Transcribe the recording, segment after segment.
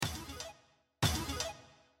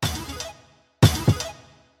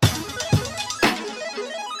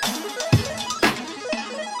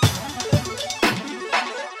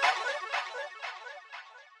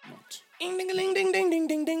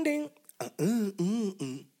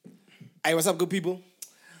Hey, what's up, good people?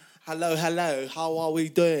 Hello. How are we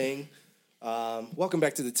doing? Welcome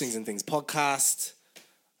back to the Things and Things podcast.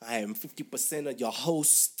 I am 50% of your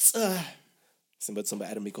host, Simba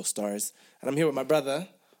Adamico Stars. And I'm here with my brother.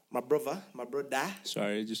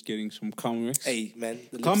 Sorry, just getting some comics. Hey, man.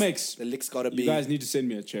 Comics. The licks gotta be... You guys need to send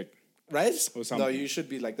me a check. Right? Or something. No, you should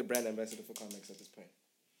be like the brand ambassador for comics at this point.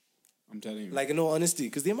 I'm telling you. Like, in all honesty,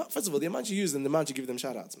 because first of all, the amount you use and the amount you give them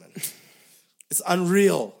shout-outs, man. It's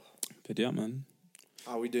unreal. But yeah, man.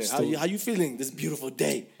 How are we doing? How you feeling this beautiful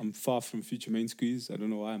day? I'm far from future main squeeze. I don't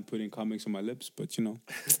know why I'm putting comics on my lips, but you know.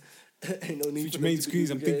 Ain't no need future for main squeeze,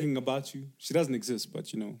 I'm thinking about you. She doesn't exist,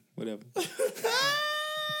 but you know, whatever. Yeah.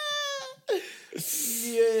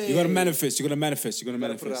 You gotta manifest. Put it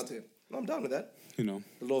out there. No, I'm down with that. You know.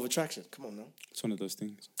 The law of attraction. Come on now. It's one of those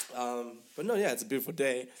things. But no, yeah, it's a beautiful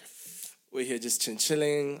day. We're here just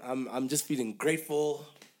chilling. I'm just feeling grateful.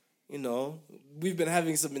 You know, we've been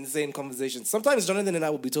having some insane conversations. Sometimes Jonathan and I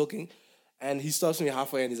will be talking, and he stops me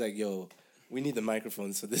halfway and he's like, yo, we need the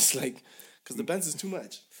microphones for this, like, because the bands is too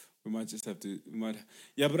much. We might just have to,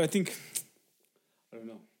 yeah, but I think, I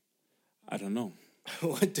don't know.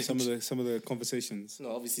 Some of the conversations.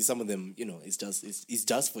 No, obviously some of them, you know, it's just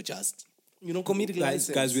for just. You know, comedic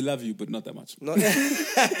license. Guys, we love you, but not that much.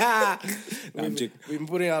 We've been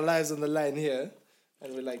putting our lives on the line here.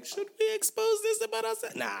 And we're like, should we expose this about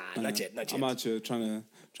ourselves? Nah, not yet. I'm out here trying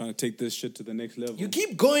to take this shit to the next level. You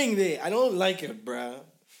keep going there. I don't like it, bruh.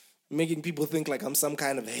 Making people think like I'm some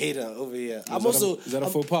kind of hater over here. Is that a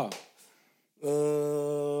faux pas?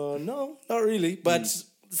 No, not really. But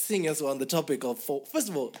seeing as we're on the topic of first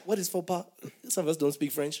of all, what is faux pas? Some of us don't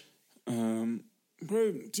speak French. Bro,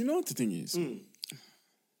 do you know what the thing is?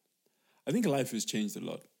 I think life has changed a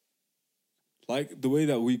lot. Like the way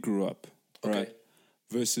that we grew up, okay, right?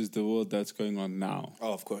 Versus the world that's going on now.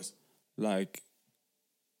 Oh, of course. Like,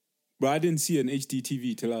 bro, I didn't see an HD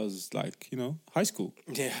TV till I was like, you know, high school.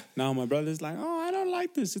 Yeah. Now my brother's like, oh, I don't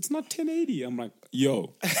like this. It's not 1080. I'm like,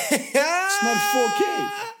 yo, it's not 4K.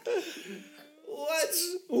 What?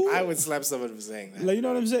 Ooh. I would slap someone for saying that. Like, you know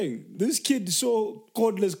what I'm saying? This kid saw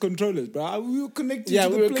cordless controllers, bro. We were connecting. Yeah,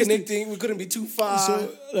 we were connecting. We couldn't be too far. So,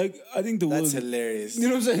 like, I think the world... That's hilarious. You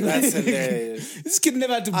know what I'm saying? That's hilarious. This kid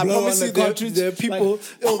never had to blow on the cartridge. There are people...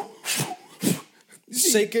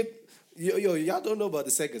 Shake it. Yo, y'all don't know about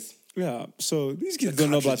the Segas. Yeah, so these kids don't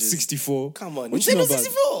know about 64. Come on. What you know about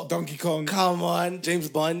 64? Donkey Kong. Come on. James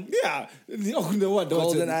Bond. Yeah. What?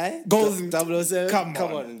 GoldenEye. 007. Come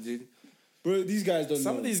on, dude. Bro, these guys don't know.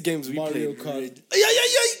 Some of these games we Mario played. Kart.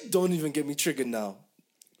 Yeah. Don't even get me triggered now.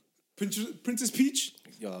 Princess Peach.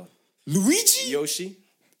 Yo. Luigi. Yoshi.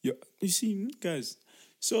 Yo, you see, guys.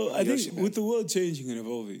 So I think with the world changing and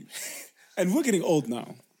evolving, and we're getting old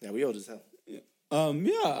now. Yeah, we old as hell. Yeah,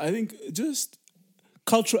 I think just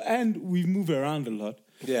culture, and we move around a lot.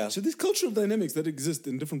 Yeah. So there's cultural dynamics that exist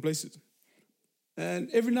in different places. And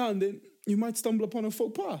every now and then, you might stumble upon a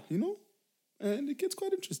faux pas, you know? And it gets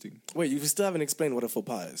quite interesting. Wait, you still haven't explained what a faux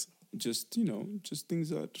pas is. Just, you know, just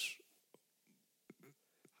things that...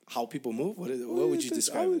 How people move? What would you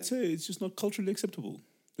describe it? I would say it's just not culturally acceptable.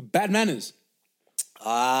 The bad manners.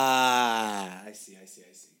 Ah, I see.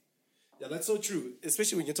 Yeah, that's so true,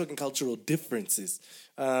 especially when you're talking cultural differences.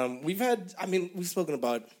 We've spoken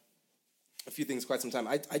about a few things quite some time.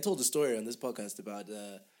 I told a story on this podcast about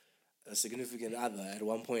a significant other at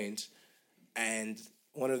one point, and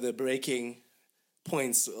one of the breaking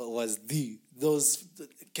points was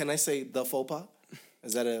can I say the faux pas?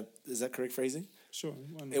 Is that correct phrasing? Sure.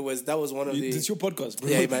 That was one of the... It's your podcast,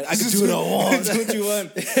 bro. Yeah, man. I can do what I want. That's what you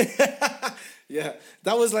want. Yeah.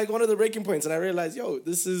 That was like one of the breaking points. And I realized,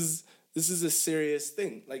 this is a serious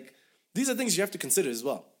thing. Like, these are things you have to consider as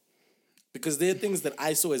well. Because they're things that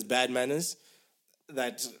I saw as bad manners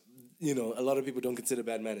that, you know, a lot of people don't consider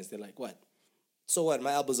bad manners. They're like, what? So what?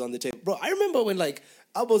 My elbow's on the table. Bro, I remember when, like,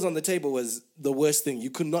 elbows on the table was the worst thing. You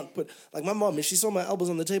could not put... Like, my mom, if she saw my elbows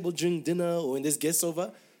on the table during dinner or when there's guests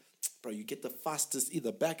over... Bro, you get the fastest,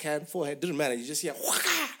 either backhand, forehand, didn't matter. You just hear,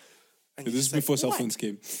 waka! And this is before cell phones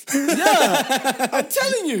came. Yeah, I'm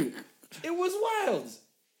telling you. It was wild.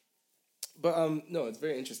 But, no, it's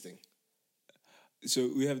very interesting. So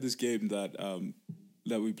we have this game that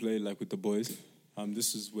we play, like, with the boys.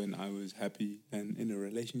 This is when I was happy and in a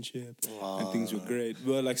relationship and things were great.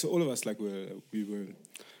 Well, like, so all of us, like, we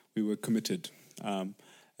were committed. And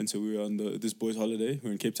so we were on this boys' holiday. We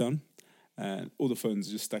were in Cape Town. And all the phones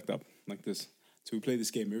just stacked up like this. So we play this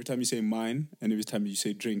game. Every time you say mine and every time you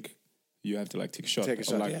say drink, you have to like take a shot. Take a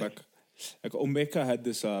shot, like, yeah. like Like Omeka had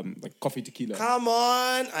this like coffee tequila. Come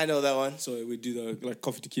on. I know that one. So we do the like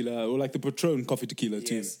coffee tequila or like the Patron coffee tequila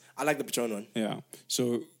too. Yes. I like the Patron one. Yeah.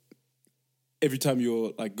 So every time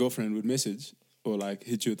your like girlfriend would message or like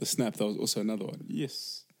hit you with a snap, that was also another one.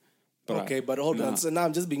 Yes. Okay, but hold on. So now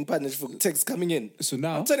I'm just being punished for texts coming in. So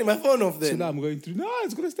now I'm turning my phone off then. So now I'm going through. No,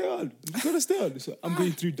 it's gonna stay on. It's gonna stay on. So I'm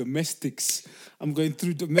going through domestics. I'm going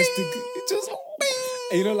through domestic. It just,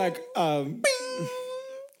 and you know, like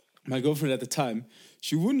my girlfriend at the time,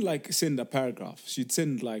 she wouldn't like send a paragraph. She'd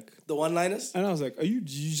send like the one-liners. And I was like, you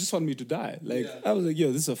just want me to die? Like I was like,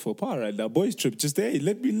 yo, this is a faux pas right now. Boys trip. Just hey,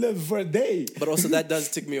 let me live for a day. But also that does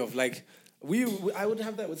tick me off. Like I would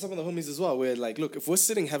have that with some of the homies as well. Where like, look, if we're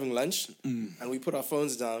sitting having lunch and we put our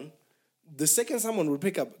phones down, the second someone would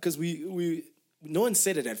pick up, because we no one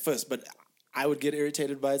said it at first, but I would get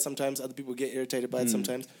irritated by it sometimes. Other people get irritated by it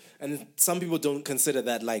sometimes, and some people don't consider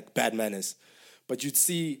that like bad manners. But you'd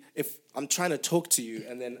see if I'm trying to talk to you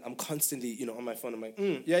and then I'm constantly, on my phone. I'm like,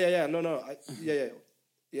 yeah.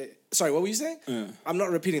 Sorry, what were you saying? I'm not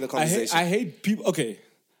repeating the conversation. I hate people. Okay.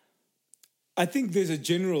 I think there's a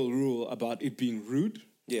general rule about it being rude.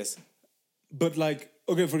 Yes. But like,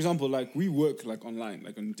 okay, for example, like we work like online,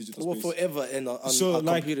 like on digital space. Well, forever on our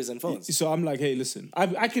like, computers and phones. So I'm like, hey, listen,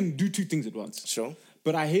 I can do two things at once. Sure.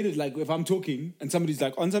 But I hate it like if I'm talking and somebody's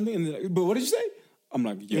like on something and they're like, but what did you say? I'm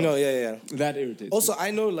like, yeah. That irritates Also, me.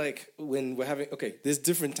 I know, like, when we're having... Okay, there's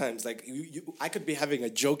different times. Like, I could be having a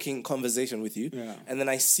joking conversation with you, and then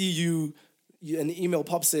I see you, an email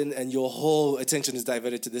pops in, and your whole attention is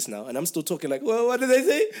diverted to this now, and I'm still talking like, well, what did they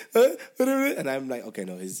say? And I'm like, okay,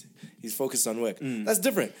 no, he's focused on work. That's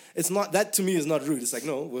different. It's not... That, to me, is not rude. It's like,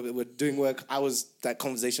 no, we're doing work. That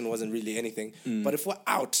conversation wasn't really anything. But if we're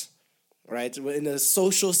out, right, we're in a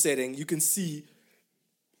social setting, you can see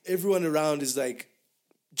everyone around is like,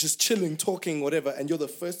 just chilling, talking, whatever, and you're the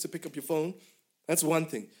first to pick up your phone, that's one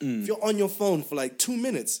thing. If you're on your phone for like 2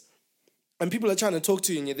 minutes and people are trying to talk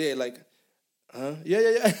to you and you're there like, huh?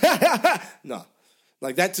 Yeah. No.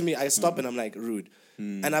 Like that to me, I stop and I'm like, rude.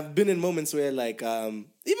 And I've been in moments where like, even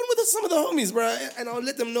with some of the homies, bro, and I'll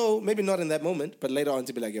let them know, maybe not in that moment, but later on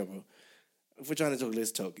to be like, yo, bro, if we're trying to talk,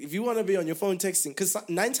 let's talk. If you want to be on your phone texting, because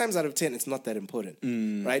 9 times out of 10, it's not that important,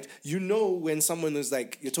 right? You know when someone is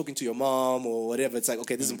like, you're talking to your mom or whatever, it's like,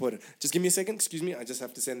 okay, this is important. Just give me a second, excuse me, I just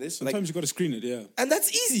have to send this. Sometimes like, you got to screen it, yeah. And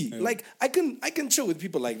that's easy. Yeah. Like, I can chill with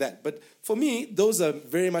people like that. But for me, those are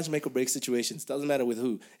very much make or break situations. Doesn't matter with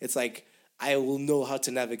who. It's like, I will know how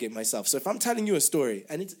to navigate myself. So if I'm telling you a story,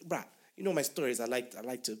 and it's, bruh, you know my stories. I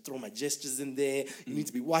like to throw my gestures in there. You need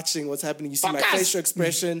to be watching what's happening. You see my facial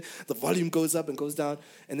expression. The volume goes up and goes down.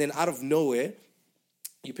 And then out of nowhere,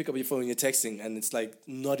 you pick up your phone and you're texting, and it's like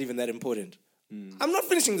not even that important. I'm not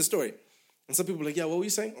finishing the story. And some people are like, yeah, what were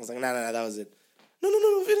you saying? I was like, nah, that was it. No,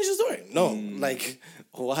 finish the story. No, like,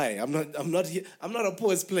 why? I'm not here. I'm not a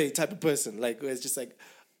pause play type of person. Like, where it's just like,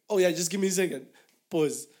 oh yeah, just give me a second.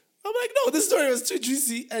 Pause. I'm like, no, this story was too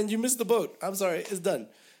juicy and you missed the boat. I'm sorry, it's done.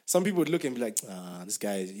 Some people would look and be like, this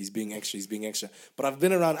guy, he's being extra. But I've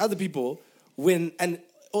been around other people and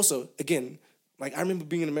also, again, like I remember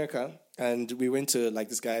being in America and we went to like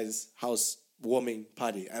this guy's house warming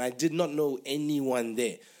party and I did not know anyone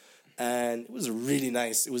there. And it was really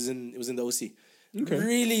nice. It was in the OC. Okay.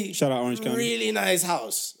 Really, shout out Orange County. Really nice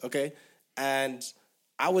house, okay? And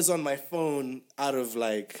I was on my phone out of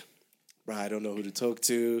like, bro, I don't know who to talk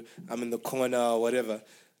to. I'm in the corner or whatever.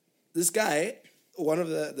 This guy, one of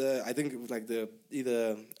the I think it was like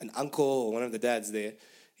either an uncle or one of the dads there,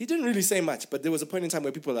 he didn't really say much, but there was a point in time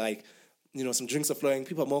where people are like, some drinks are flowing,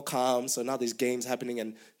 people are more calm, so now there's games happening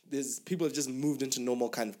and people have just moved into normal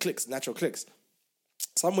kind of cliques, natural cliques.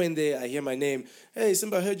 Somewhere in there, I hear my name. Hey,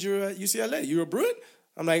 Simba, I heard you're at UCLA. You're a Bruin?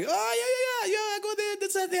 I'm like, oh, yeah, I go there,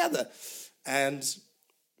 this, that, the other. And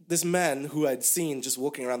this man who I'd seen just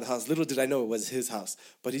walking around the house, little did I know it was his house,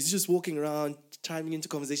 but he's just walking around, chiming into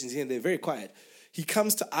conversations here and there, very quiet. He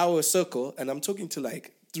comes to our circle, and I'm talking to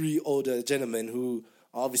like 3 older gentlemen who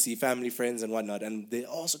are obviously family, friends, and whatnot, and they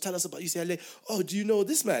also tell us about UCLA. Oh, do you know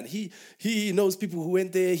this man? He knows people who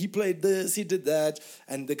went there. He played this. He did that.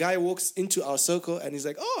 And the guy walks into our circle, and he's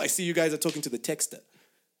like, oh, I see you guys are talking to the texter.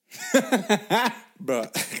 Bro.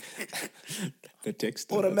 The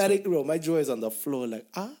texter. Automatic, bro. My jaw is on the floor like,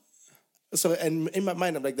 So, and in my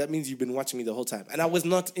mind, I'm like, that means you've been watching me the whole time. And I was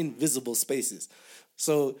not in visible spaces.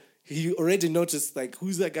 So he already noticed, like,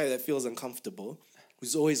 who's that guy that feels uncomfortable,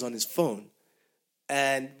 who's always on his phone?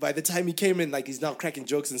 And by the time he came in, like, he's now cracking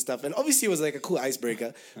jokes and stuff. And obviously it was like a cool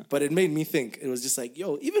icebreaker, but it made me think. It was just like,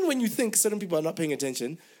 yo, even when you think certain people are not paying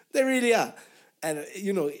attention, they really are. And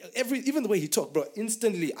even the way he talked, bro,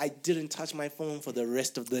 instantly I didn't touch my phone for the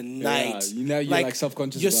rest of the night. Yeah, you're like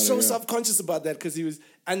self-conscious You're about so it, yeah. self-conscious about that because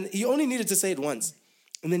he only needed to say it once.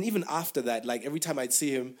 And then even after that, like every time I'd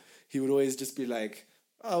see him, he would always just be like,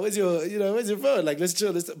 oh, where's your phone? Like, let's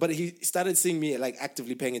chill. But he started seeing me like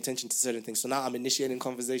actively paying attention to certain things. So now I'm initiating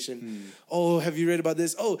conversation. Oh, have you read about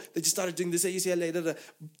this? Oh, they just started doing this at UCLA.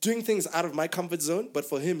 Doing things out of my comfort zone. But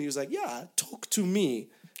for him, he was like, yeah, talk to me.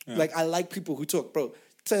 Yeah. Like, I like people who talk, bro.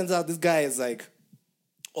 Turns out this guy is like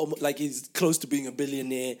he's close to being a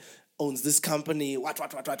billionaire, owns this company, what.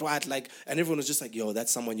 Like, and everyone was just like, yo,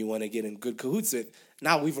 that's someone you want to get in good cahoots with.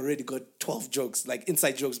 Now we've already got 12 jokes, like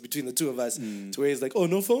inside jokes between the two of us, to where he's like, oh,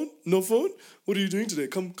 no phone? No phone? What are you doing today?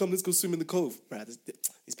 Come, let's go swim in the cove. Right,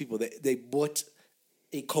 these people, they bought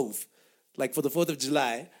a cove. Like, for the 4th of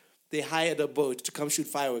July, they hired a boat to come shoot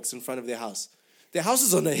fireworks in front of their house. Their house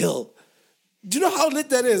is on a hill. Do you know how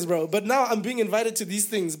lit that is, bro? But now I'm being invited to these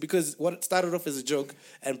things because what started off as a joke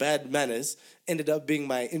and bad manners ended up being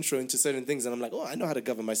my intro into certain things. And I'm like, oh, I know how to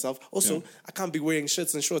govern myself. Also, I can't be wearing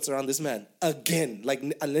shirts and shorts around this man again, like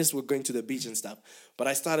unless we're going to the beach and stuff. But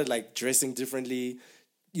I started like dressing differently,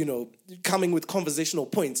 coming with conversational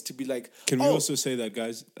points to be like, Can we also say that,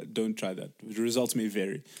 guys, don't try that. The results may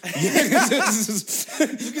vary. You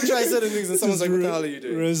can try certain things and someone's like, what the hell are you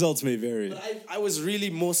doing? Results may vary. But I was really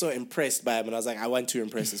more so impressed by him, and I was like, I want to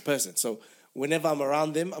impress this person. So whenever I'm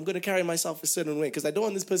around them, I'm going to carry myself a certain way because I don't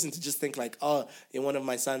want this person to just think like, oh, you're one of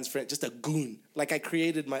my son's friends, just a goon. Like, I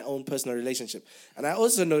created my own personal relationship. And I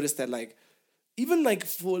also noticed that, like, even like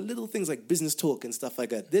for little things like business talk and stuff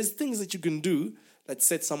like that, there's things that you can do that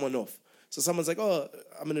set someone off. So someone's like, oh,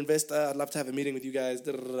 I'm an investor. I'd love to have a meeting with you guys.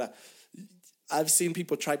 I've seen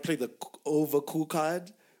people try to play the over cool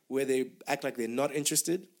card where they act like they're not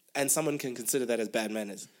interested, and someone can consider that as bad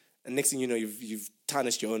manners. And next thing you know, you've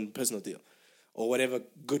tarnished your own personal deal or whatever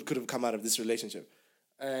good could have come out of this relationship.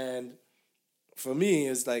 And for me,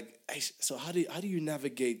 it's like, so how do you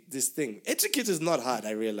navigate this thing? Etiquette is not hard,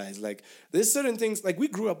 I realize. Like, there's certain things, like we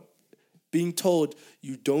grew up being told,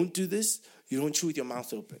 you don't do this, you don't chew with your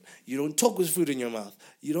mouth open, you don't talk with food in your mouth,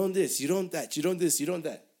 you don't this, you don't that, you don't this, you don't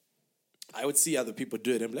that. I would see other people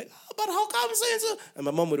do it and be like, oh, but how come so? And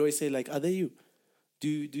my mom would always say, like, are they you? Do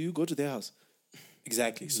you go to their house?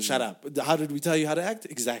 Exactly. So shut up. How did we tell you how to act?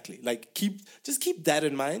 Exactly. Like, just keep that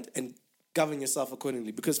in mind and govern yourself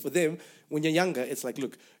accordingly. Because for them, when you're younger, it's like,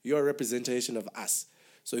 look, you're a representation of us.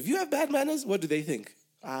 So if you have bad manners, what do they think?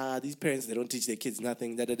 These parents, they don't teach their kids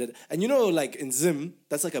nothing. And like in Zim,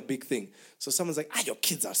 that's like a big thing. So someone's like, your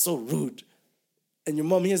kids are so rude. And your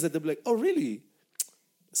mom hears that, they'll be like, oh, really?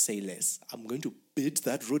 Say less. I'm going to beat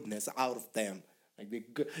that rudeness out of them. Like,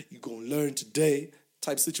 you're going to learn today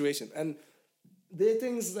type situation. And there are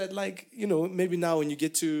things that, like, maybe now when you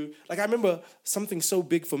get to, like, I remember something so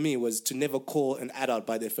big for me was to never call an adult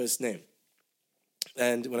by their first name.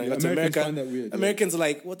 And when I got to America, find that weird, Americans are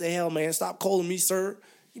like, what the hell, man? Stop calling me sir.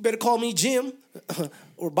 You better call me Jim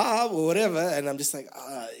or Bob or whatever. And I'm just like,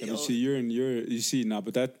 you see, you see now,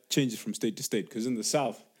 but that changes from state to state. Because in the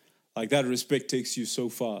South, like, that respect takes you so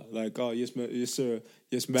far. Like, oh, yes, yes, sir.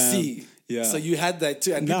 Yes, ma'am. See, yeah. So you had that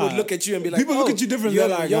too. And people would look at you and be like, people look at you differently. You're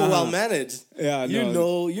like, well-mannered. Yeah, you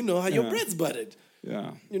know how your bread's buttered.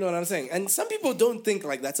 Yeah. You know what I'm saying? And some people don't think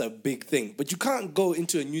like that's a big thing. But you can't go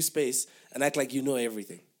into a new space and act like you know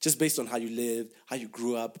everything. Just based on how you lived, how you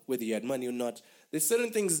grew up, whether you had money or not. There's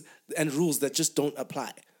certain things and rules that just don't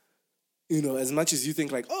apply. As much as you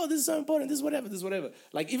think like, oh, this is so important, this is whatever.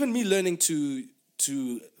 Like, even me learning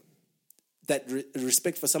to that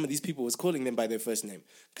respect for some of these people was calling them by their first name.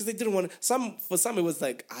 Because they didn't want to, for some it was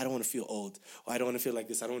like, I don't want to feel old, or I don't want to feel like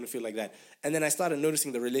this, I don't want to feel like that. And then I started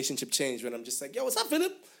noticing the relationship change when I'm just like, yo, what's up,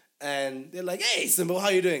 Philip? And they're like, hey, Simbo, how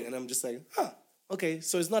you doing? And I'm just like, okay,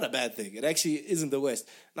 so it's not a bad thing. It actually isn't the worst.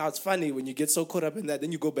 Now, it's funny when you get so caught up in that,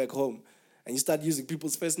 then you go back home and you start using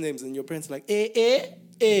people's first names and your parents are like,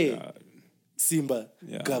 Simba,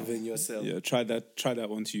 govern yourself. Yeah, try that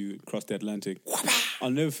once you cross the Atlantic.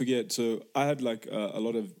 I'll never forget. So I had like a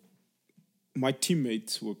lot of, my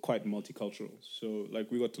teammates were quite multicultural. So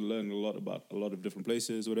like we got to learn a lot about a lot of different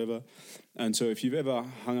places, whatever. And so if you've ever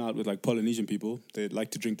hung out with like Polynesian people, they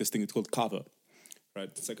like to drink this thing. It's called kava, right?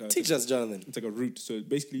 It's like Teach us, Jonathan. It's like a root. So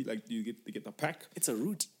basically, like they get the pack. It's a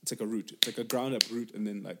root. It's like a root. It's like a ground up root, and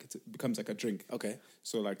then like it becomes like a drink. Okay.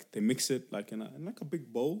 So like they mix it like in like a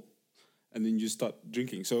big bowl, and then you start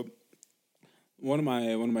drinking. So one of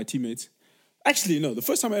my teammates, actually no, the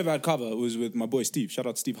first time I ever had kava was with my boy Steve. Shout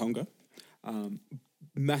out Steve Hunger.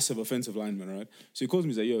 Massive offensive lineman, right? So he calls me,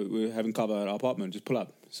 he's like, yo, we're having kava at our apartment, just pull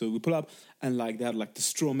up. So we pull up, and like they had like the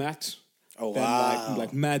straw mat. Oh, wow. And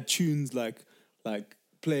like mad tunes, like like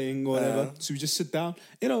playing or whatever. So we just sit down.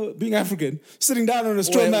 You know, being African, sitting down on a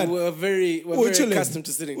straw mat. We're very accustomed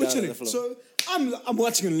to sitting down on the floor. So I'm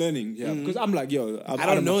watching and learning, because I'm like, yo, I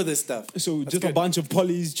don't know this stuff. So That's just good. a bunch of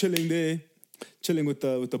polys chilling there, chilling with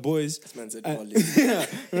the boys. This man said poly. Yeah,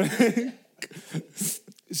 right.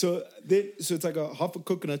 So it's like a half a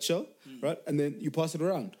coconut shell, right? And then you pass it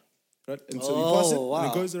around, right? And so you pass it, and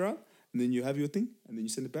it goes around, and then you have your thing, and then you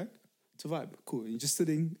send it back. It's a vibe. Cool. You're just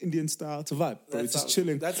sitting Indian style. It's a vibe. Bro. It's just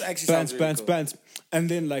chilling. That's actually sounds really cool. And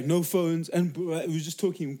then like no phones. And we were just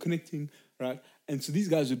talking, connecting, right? And so these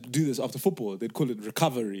guys would do this after football. They'd call it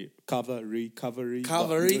recovery. Recovery.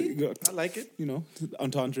 I like it. You know,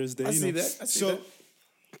 entendres there. I see that.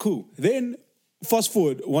 Cool. Then fast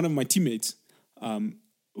forward, one of my teammates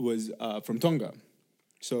was from Tonga.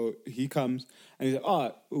 So he comes and he's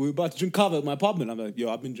like, we're about to drink kava at my apartment. I'm like,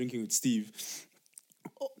 yo, I've been drinking with Steve.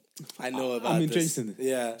 I know about I'm this. interested in it.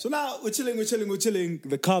 Yeah. So now we're chilling.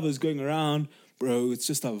 The cover's going around. Bro, it's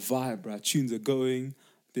just a vibe, bro. Tunes are going.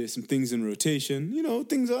 There's some things in rotation. You know,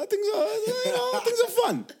 things are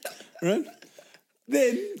fun. Right?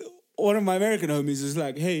 Then one of my American homies is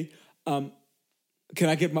like, hey, can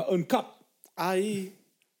I get my own cup? Aye.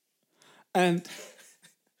 And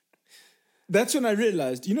that's when I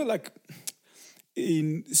realized, you know, like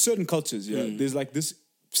in certain cultures, there's like this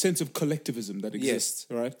sense of collectivism that exists,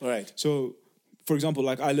 right? Right. So, for example,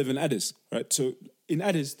 like I live in Addis, right? So in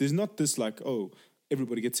Addis, there's not this like,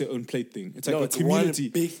 everybody gets their own plate thing. It's like a community.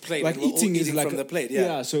 One big plate. Like eating is like from the plate.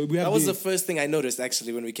 Yeah. So we have. That was the first thing I noticed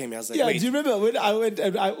actually when we came here. I was like, yeah. wait. Do you remember when I went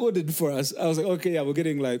and I ordered for us? I was like, okay, yeah, we're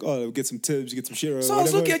getting like, we'll get some tips, get some shiro. So I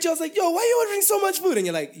was looking at you. I was like, yo, why are you ordering so much food? And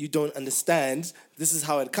you're like, you don't understand. This is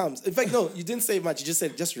how it comes. In fact, no, you didn't say much. You just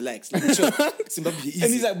said, just relax. Like, chill. Zimbabwe easy.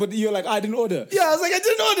 And he's like, but you're like, I didn't order. Yeah, I was like, I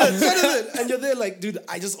didn't order. What is it? And you're there like, dude,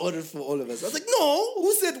 I just ordered for all of us. I was like, no.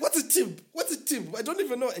 Who said, what's a tip? What's a tip? I don't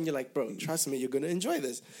even know. And you're like, bro, trust me, you're going to enjoy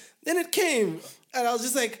this. Then it came. And I was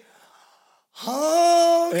just like,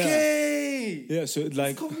 okay. Yeah, so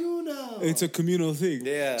like, communal. It's a communal thing.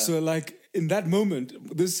 Yeah. So like in that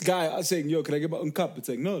moment, this guy was saying, yo, can I get my own cup? It's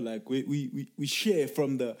like, no, like we share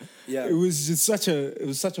from the. Yeah. It was just such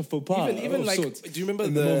a faux pas. Even like, sorts do you remember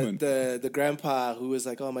the grandpa who was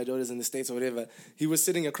like, oh, my daughter's in the States or whatever? He was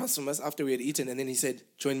sitting across from us after we had eaten, and then he said,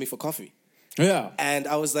 join me for coffee. Yeah. And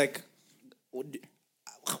I was like,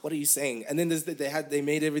 what are you saying? And then they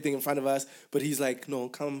made everything in front of us, but he's like, no,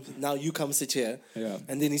 come now, you come sit here. Yeah.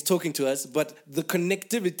 And then he's talking to us, but the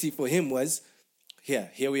connectivity for him was,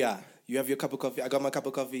 here we are. You have your cup of coffee. I got my cup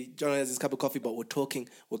of coffee. John has his cup of coffee, but we're talking,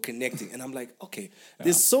 we're connecting. And I'm like, okay,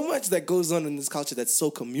 there's so much that goes on in this culture that's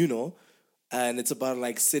so communal, and it's about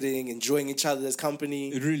like sitting, enjoying each other's company.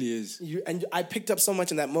 It really is. I picked up so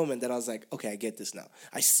much in that moment that I was like, okay, I get this now.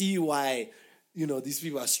 I see why. You know, these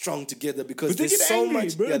people are strong together because there's so angry,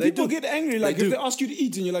 much. Bro. Yeah, people get angry. Like if they ask you to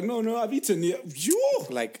eat and you're like, no, I've eaten. Yeah,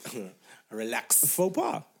 like, relax. Faux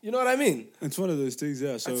pas. You know what I mean? It's one of those things,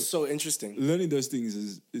 yeah. That's so interesting. Learning those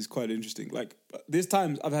things is quite interesting. Like, there's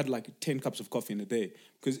times I've had like 10 cups of coffee in a day.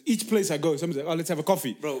 Because each place I go, someone's like, let's have a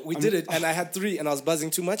coffee. Bro, we did it, and I had 3, and I was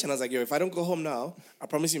buzzing too much, and I was like, yo, if I don't go home now, I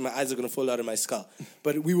promise you my eyes are going to fall out of my skull.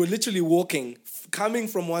 But we were literally walking, coming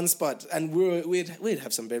from one spot, and we'd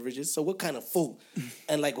have some beverages, so we're kind of full,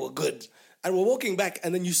 and like, we're good. And we're walking back,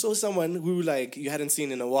 and then you saw someone who, like, you hadn't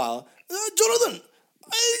seen in a while. Jonathan!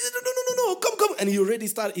 No, come. And he already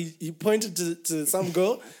started, he pointed to some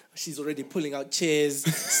girl. She's already pulling out chairs.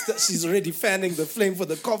 She's already fanning the flame for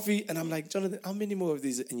the coffee. And I'm like, Jonathan, how many more of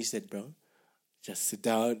these? And you said, bro, just sit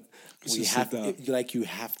down. You have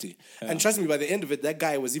to. Yeah. And trust me, by the end of it, that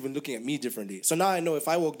guy was even looking at me differently. So now I know if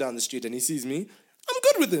I walk down the street and he sees me, I'm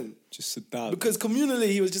good with him. Just sit down. Because communally,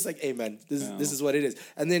 he was just like, hey, man, this is what it is.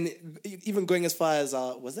 And then even going as far as,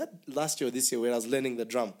 was that last year or this year where I was learning the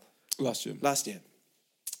drum? Last year.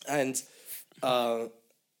 And I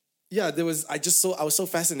was so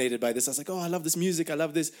fascinated by this. I was like, oh, I love this music. I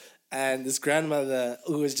love this. And this grandmother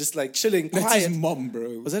who was just like chilling, quiet. That's his mom,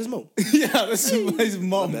 bro. Was that his mom? Yeah, that's his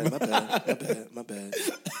mom. My bad.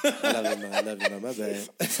 I love you, man. My bad.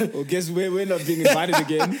 Well, guess we're not being invited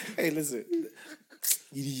again. Hey, listen.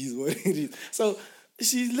 It is what it is. So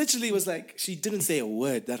she literally was like, she didn't say a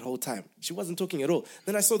word that whole time. She wasn't talking at all.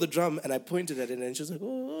 Then I saw the drum and I pointed at it and she was like,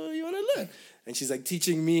 oh, you want to learn? And she's like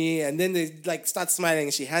teaching me. And then they like start smiling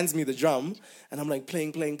and she hands me the drum. And I'm like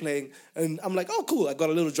playing. And I'm like, oh, cool. I got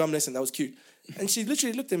a little drum lesson. That was cute. And she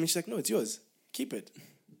literally looked at me and she's like, no, it's yours. Keep it.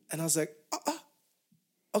 And I was like,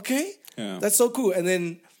 okay. Yeah. That's so cool. And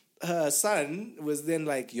then her son was then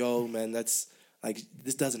like, yo, man, that's like,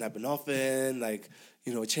 this doesn't happen often. Like,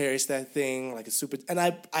 you know, cherish that thing. Like, it's super. And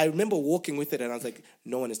I remember walking with it and I was like,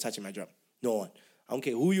 no one is touching my drum. No one. I don't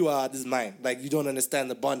care who you are, this is mine. Like, you don't understand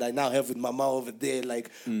the bond I now have with my mom over there. Like,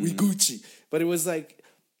 we Gucci. But it was like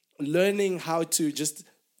learning how to just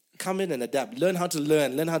come in and adapt. Learn how to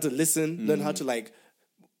learn how to listen, learn how to, like,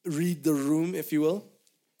 read the room, if you will,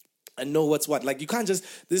 and know what's what. Like, you can't just...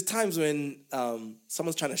 There's times when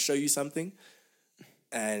someone's trying to show you something,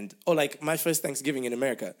 and... Oh, like, my first Thanksgiving in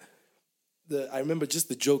America, I remember just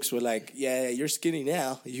the jokes were like, yeah, you're skinny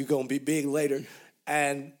now. You're going to be big later.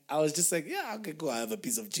 And I was just like, yeah, okay, go. I have a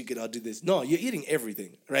piece of chicken. I'll do this. No, you're eating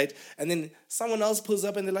everything, right? And then someone else pulls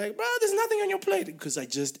up and they're like, bro, there's nothing on your plate. Because I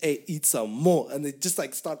just eat some more. And they just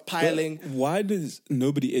like start piling. But why does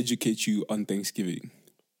nobody educate you on Thanksgiving?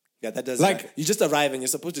 Yeah, that does. Like, you just arrive and you're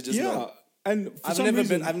supposed to just know. And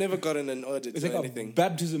I've never gotten an audit it's or like anything. a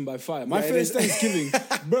baptism by fire. My first Thanksgiving,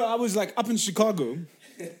 bro, I was like up in Chicago.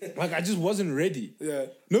 Like, I just wasn't ready. Yeah.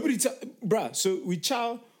 Nobody, bruh, so we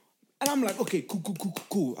chow. And I'm like, okay,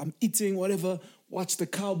 cool. I'm eating, whatever. Watch the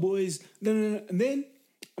Cowboys. And then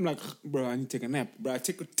I'm like, bro, I need to take a nap. Bro, I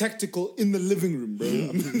take a tactical in the living room,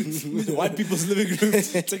 bro. White people's living room.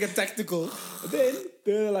 Take a tactical. Then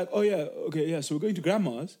they're like, oh, yeah, okay, yeah, so we're going to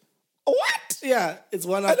grandma's. What? Yeah, it's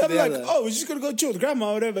one after the other. Like, oh, we're just going to go chill with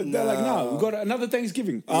grandma or whatever. They're like, no, we got another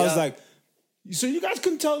Thanksgiving. I was like, so you guys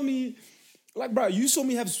couldn't tell me, like, bro, you saw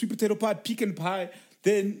me have sweet potato pie, pecan pie.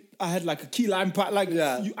 Then I had like a key lime pie. Like,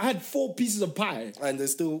 I had 4 pieces of pie. And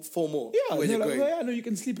there's still 4 more. Yeah, and they're like, oh, yeah, no, you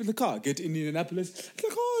can sleep in the car. Get to Indianapolis. It's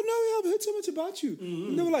like, oh, no, yeah, I've heard so much about you.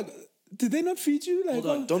 And they were like, did they not feed you? Like, hold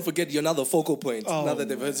on, don't forget you're another focal point now that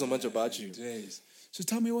they've heard so much about you. Days. So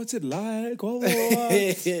tell me what's it like. Bro,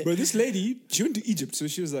 this lady, she went to Egypt. So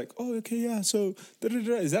she was like, oh, okay, yeah, so,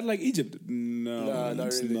 is that like Egypt? No, not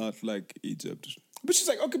it's really. not like Egypt. But she's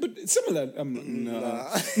like, okay, but it's similar. I'm like,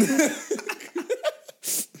 nah.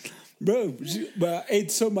 Bro, but I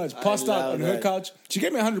ate so much, passed out on her couch. She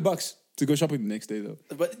gave me $100 to go shopping the next day, though.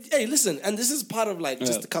 But hey, listen, and this is part of like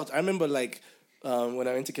just the couch. I remember like when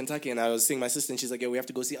I went to Kentucky and I was seeing my sister, and she's like, "Yo, we have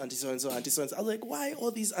to go see Auntie so and so, Auntie so and so." I was like, "Why all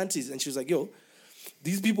these aunties?" And she was like, "Yo,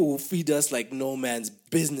 these people will feed us like no man's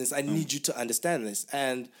business. I need you to understand this."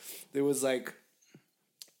 And there was like,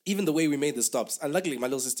 even the way we made the stops. And luckily, my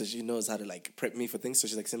little sister, she knows how to like prep me for things. So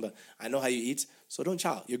she's like, Simba, I know how you eat, so don't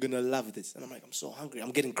chow. You're going to love this. And I'm like, I'm so hungry. I'm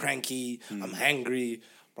getting cranky. I'm hangry.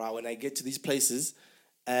 Bro, when I get to these places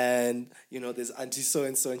and, you know, there's Auntie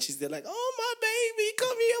so-and-so and she's there like, oh, my baby,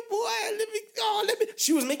 come here, boy. Let me.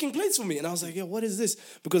 She was making plates for me. And I was like, yo, what is this?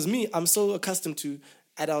 Because me, I'm so accustomed to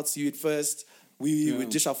adults, you eat first. We would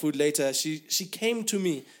dish our food later. She came to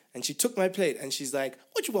me and she took my plate and she's like,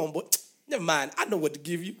 what you want, boy? Never mind, I know what to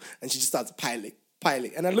give you. And she just starts piling.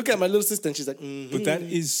 And I look at my little sister and she's like, But that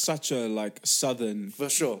is such a, like, southern... For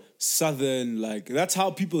sure. Southern, like, that's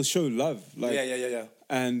how people show love. Like, yeah.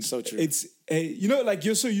 And so true. It's, you know, like,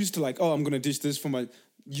 you're so used to, like, oh, I'm going to dish this for my...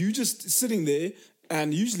 You just sitting there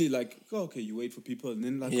and usually, like, oh, okay, you wait for people and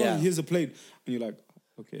then, like, oh, here's a plate. And you're like,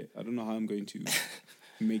 okay, I don't know how I'm going to...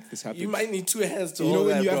 make this happen. You might need 2 hands to hold that, You know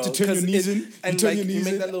when you have to turn your knees in, and turn like, your knees you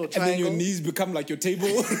make in, that little triangle. and then your knees become like your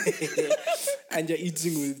table. And you're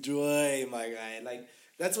eating with joy, my guy. Like,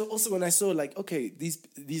 that's what also when I saw, like, okay,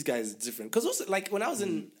 these guys are different. Because also, like, when I was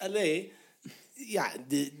in LA,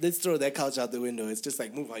 let's throw that couch out the window. It's just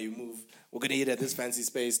like, move how you move. We're going to eat at this fancy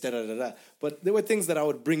space, da-da-da-da. But there were things that I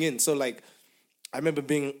would bring in. So, like, I remember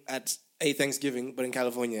being at a Thanksgiving, but in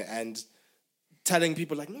California, and telling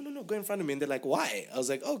people like, no, go in front of me. And they're like, why? I was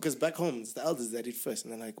like, oh, because back home, it's the elders that eat first.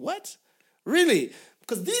 And they're like, what? Really?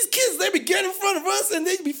 Because these kids, they be getting in front of us and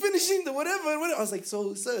they'd be finishing the whatever. I was like,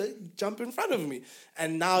 so, sir, jump in front of me.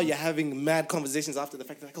 And now you're having mad conversations after the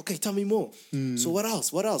fact. They're like, okay, tell me more. So what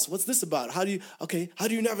else? What's this about? How do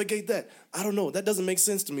you navigate that? I don't know. That doesn't make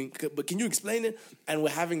sense to me. But can you explain it? And we're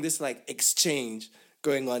having this like exchange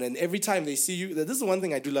going on. And every time they see you, this is one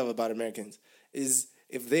thing I do love about Americans, is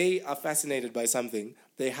if they are fascinated by something,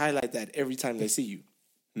 they highlight that every time they see you.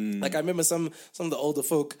 Like I remember some of the older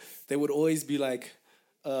folk, they would always be like,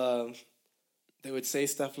 they would say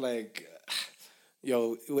stuff like,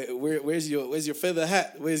 "Yo, where's your feather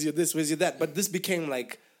hat? Where's your this? Where's your that?" But this became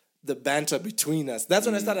like the banter between us. That's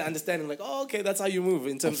when I started understanding, like, oh, okay, that's how you move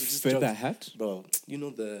in terms of just feather jokes. hat, bro. You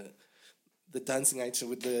know the dancing item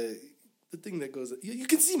with the thing that goes. You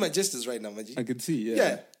can see my gestures right now, Maji. I can see, yeah.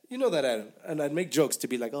 Yeah. You know that, Adam. And I'd make jokes to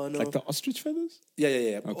be like, oh, no. Like the ostrich feathers?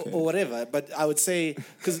 Yeah. Okay. Or whatever. But I would say,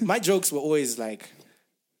 because my jokes were always like,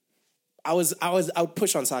 I would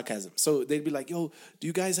push on sarcasm. So they'd be like, yo, do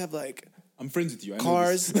you guys have like I'm friends with you. I know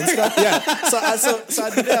cars this. and stuff. Yeah. So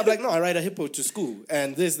I'd be there. I'm like, no, I ride a hippo to school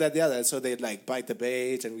and this, that, the other. So they'd like bite the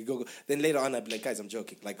bait and we go. Then later on, I'd be like, guys, I'm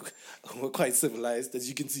joking. Like, we're quite civilized, as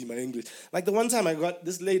you can see my English. Like the one time I got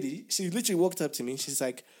this lady, she literally walked up to me. She's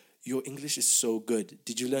like, your English is so good.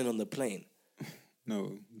 Did you learn on the plane?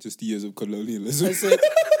 No, just years of colonialism.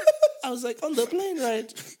 I was like, on the plane,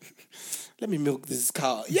 right? Let me milk this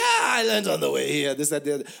cow. Yeah, I learned on the way here. This, that,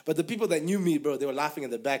 the other. But the people that knew me, bro, they were laughing in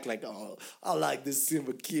the back like, oh, I like this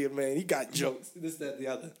Simba kid, man. He got jokes. This, that, the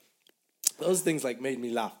other. Those things like made me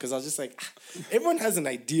laugh because I was just like, everyone has an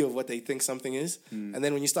idea of what they think something is. And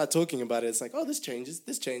then when you start talking about it, it's like, oh, this changes.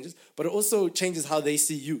 But it also changes how they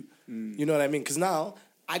see you. You know what I mean? Because now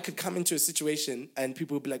I could come into a situation and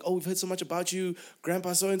people would be like, oh, we've heard so much about you.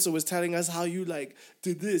 Grandpa so-and-so was telling us how you like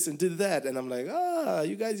did this and did that. And I'm like,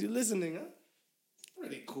 you guys, you're listening, huh?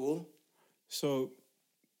 Really cool. So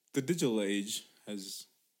the digital age has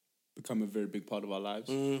become a very big part of our lives.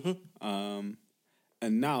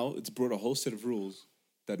 And now it's brought a whole set of rules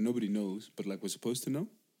that nobody knows, but like we're supposed to know.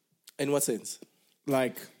 In what sense?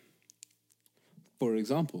 Like, for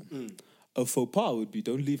example, a faux pas would be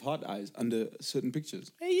don't leave heart eyes under certain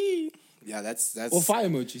pictures. Hey. Yeah, that's Or fire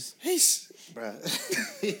emojis. Hey, bruh.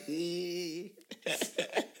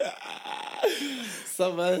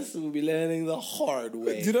 Some of us will be learning the hard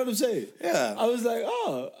way. Do you know what I'm saying? Yeah. I was like,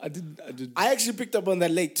 I did. I actually picked up on that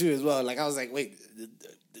late too as well. Like I was like, wait,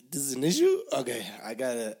 this is an issue? Okay, I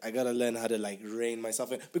gotta learn how to like rein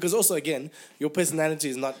myself in. Because also again, your personality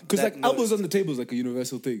is not because like elbows on the table is like a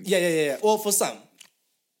universal thing. Yeah. Well, for some.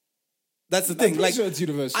 That's the thing. Like sure it's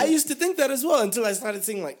universal. I used to think that as well until I started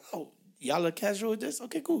seeing like, oh, y'all are casual with this?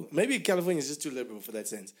 Okay, cool. Maybe California is just too liberal for that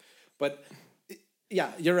sense. But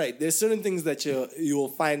yeah, you're right. There's certain things that you will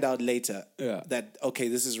find out later that, okay,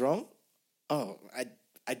 this is wrong. Oh,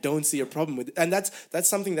 I don't see a problem with it. And that's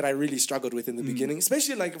something that I really struggled with in the beginning,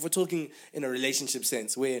 especially like if we're talking in a relationship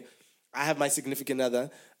sense where I have my significant other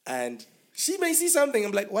and she may see something.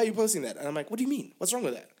 I'm like, why are you posting that? And I'm like, what do you mean? What's wrong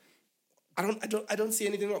with that? I don't see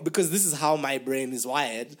anything wrong because this is how my brain is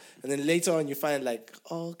wired. And then later on you find like,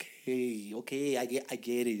 okay, I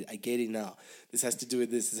get it now. This has to do with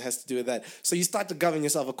this has to do with that. So you start to govern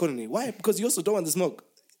yourself accordingly. Why? Because you also don't want to smoke.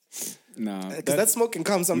 Nah. Because that smoke can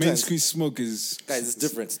come sometimes. Main squeeze smoke is... Guys, it's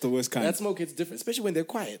different. It's the worst kind. That smoke hits different, especially when they're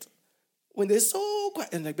quiet. When they're so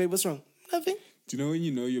quiet. And like, babe, what's wrong? Nothing. Do you know when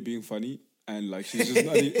you know you're being funny and like she's just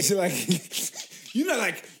not... She's like... You know,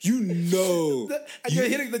 like, you know. And you're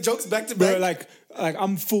hitting the jokes back to back. Bro, like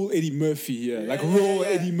I'm full Eddie Murphy here. Like raw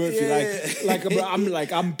Eddie Murphy.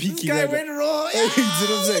 I'm peaking. This guy went raw. You know what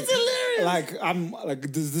I'm saying? That's hilarious. Like I'm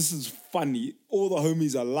like this is funny. All the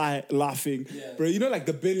homies are laughing. Yeah. Bro, you know like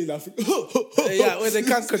the belly laughing. Yeah, where they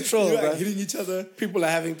can't control, like bro. hitting each other. People are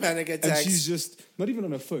having panic attacks. And she's just not even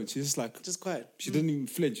on her phone. She's just like quiet. She doesn't even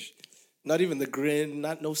flinch. Not even the grin,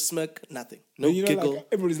 no smirk, nothing. No giggle. Like,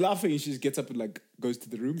 everybody's laughing and she just gets up and like goes to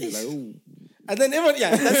the room. You're like, oh. And then everyone,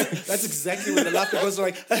 that's exactly when the laughter goes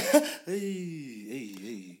like,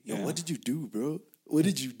 hey, yo, what did you do, bro? What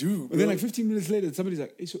did you do, bro? And then like 15 minutes later, somebody's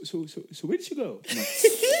like, hey, so where did she go?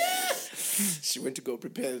 She went to go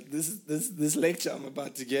prepare this lecture I'm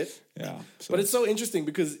about to get. Yeah. But it's so interesting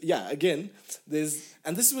because, again,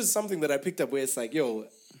 and this was something that I picked up where it's like, yo,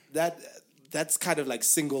 that's kind of like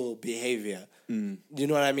single behavior. You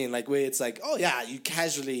know what I mean? Like where it's like, oh yeah, you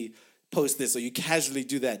casually post this or you casually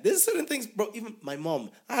do that. There's certain things, bro. Even my mom,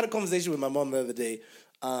 I had a conversation with my mom the other day,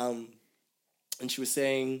 and she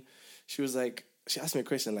asked me a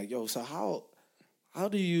question like, yo, so how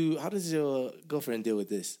does your girlfriend deal with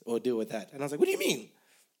this or deal with that? And I was like, what do you mean?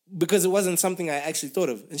 Because it wasn't something I actually thought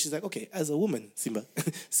of. And she's like, okay, as a woman, Simba,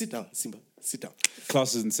 sit down, Simba, sit down.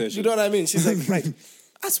 Class is in session. You know what I mean? She's like, right.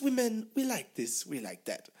 As women, we like this, we like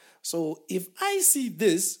that. So if I see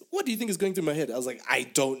this, what do you think is going through my head? I was like, I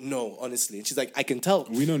don't know, honestly. And she's like, I can tell.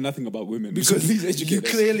 We know nothing about women. Because please educate you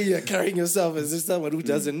us. Clearly are carrying yourself as someone who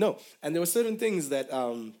doesn't know. And there were certain things that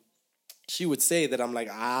she would say that I'm like,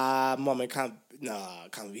 mom, it can't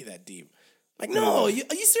be that deep. Like, no, are you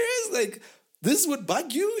serious? Like, this would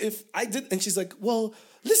bug you if I did? And she's like, well,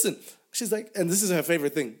 listen. She's like, and this is her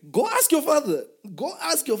favorite thing. Go ask your father. Go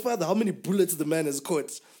ask your father how many bullets the man has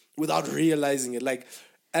caught without realizing it. Like,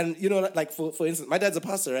 and you know, like for instance, my dad's a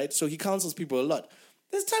pastor, right? So he counsels people a lot.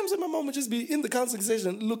 There's times when my mom would just be in the counseling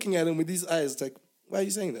session looking at him with these eyes, like, why are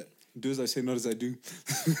you saying that? Do as I say, not as I do.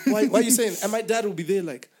 Why are you saying? And my dad will be there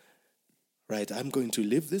like, right, I'm going to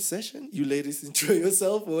leave this session. You ladies enjoy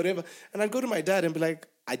yourself or whatever. And I'd go to my dad and be like,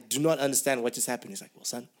 I do not understand what just happened. He's like, well,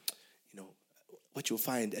 son, what you'll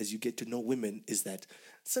find as you get to know women is that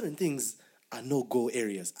certain things are no-go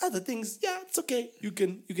areas. Other things, yeah, it's okay. You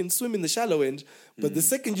can swim in the shallow end, but the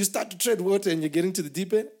second you start to tread water and you're getting to the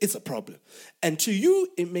deep end, it's a problem. And to you,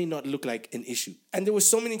 it may not look like an issue. And there were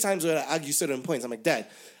so many times where I argue certain points. I'm like, Dad,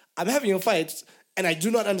 I'm having a fight and I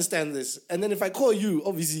do not understand this. And then if I call you,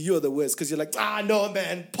 obviously you're the worst because you're like, no,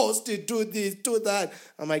 man, post it, do this, do that.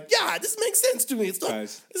 I'm like, yeah, this makes sense to me. It's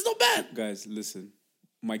not bad. Guys, listen.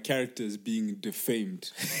 My character is being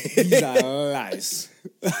defamed. These are lies.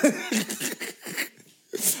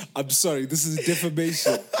 I'm sorry, this is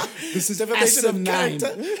defamation. This is Defamation of asinine.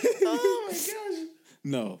 character. Oh my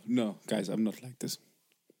gosh. No, guys, I'm not like this.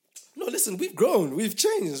 No, listen, we've grown, we've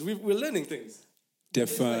changed, we're learning things.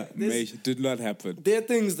 Defamation did not happen. There are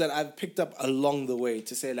things that I've picked up along the way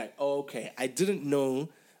to say like, oh, okay, I didn't know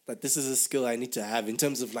that this is a skill I need to have in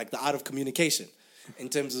terms of like the art of communication, in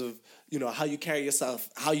terms of, how you carry yourself,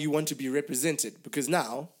 how you want to be represented. Because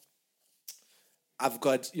now I've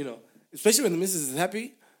got, especially when the missus is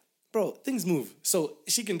happy, bro, things move. So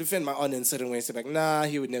she can defend my honor in certain ways. Say like, nah,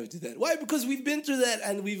 he would never do that. Why? Because we've been through that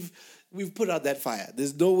and we've put out that fire.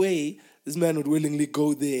 There's no way this man would willingly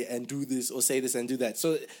go there and do this or say this and do that.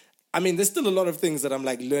 So, I mean, there's still a lot of things that I'm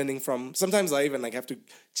like learning from. Sometimes I even like have to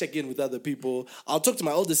check in with other people. I'll talk to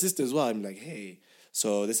my older sister as well. I'm like, hey,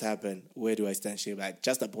 so this happened. Where do I stand? She's like,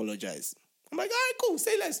 just apologize. I'm like, all right, cool.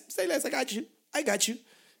 Say less. I got you.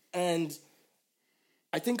 And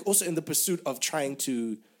I think also in the pursuit of trying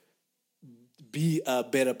to be a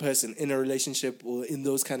better person in a relationship or in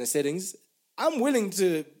those kind of settings, I'm willing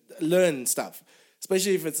to learn stuff,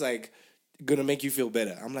 especially if it's like gonna make you feel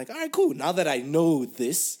better. I'm like, all right, cool. Now that I know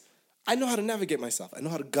this, I know how to navigate myself. I know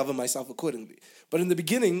how to govern myself accordingly. But in the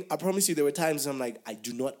beginning, I promise you, there were times I'm like, I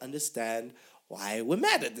do not understand why we're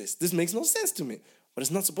mad at this. This makes no sense to me. But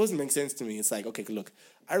it's not supposed to make sense to me. It's like, okay, look,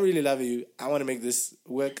 I really love you. I want to make this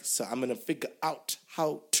work, so I'm going to figure out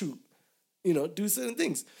how to, do certain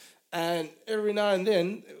things. And every now and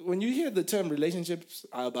then, when you hear the term relationships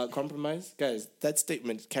are about compromise, guys, that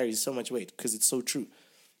statement carries so much weight because it's so true.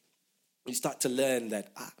 You start to learn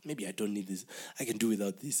that, maybe I don't need this. I can do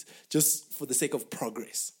without this, just for the sake of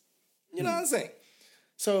progress. You know what I'm saying?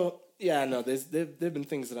 So, yeah, no, there've been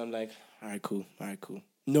things that I'm like, all right, cool.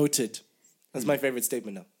 Noted. That's my favorite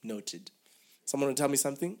statement now. Noted. Someone will tell me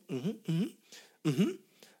something.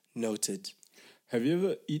 Noted. Have you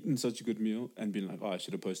ever eaten such a good meal and been like, I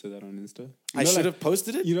should have posted that on Insta? I should have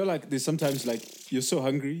posted it? Like there's sometimes like you're so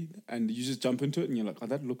hungry and you just jump into it and you're like,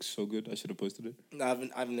 that looks so good. I should have posted it. No,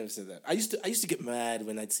 I've never said that. I used to get mad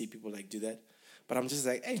when I'd see people like do that. But I'm just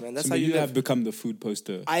like, hey man, that's how you have become the food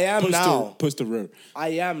poster. I am now. Posterer. I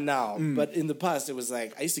am now. But in the past, it was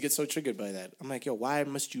like, I used to get so triggered by that. I'm like, yo, why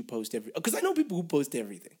must you post everything? Because I know people who post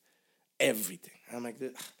everything. Everything. I'm like,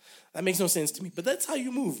 that makes no sense to me. But that's how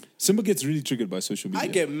you move. Simba gets really triggered by social media.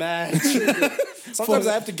 I get mad. Sometimes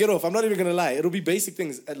I have to get off. I'm not even going to lie. It'll be basic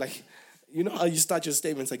things. Like, you know how you start your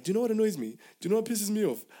statements like, do you know what annoys me? Do you know what pisses me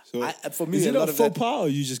off? So for me, is it a faux pas or are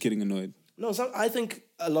you just getting annoyed? No, I think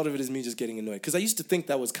a lot of it is me just getting annoyed. Because I used to think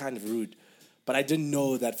that was kind of rude. But I didn't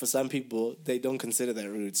know that for some people, they don't consider that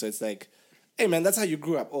rude. So it's like, hey man, that's how you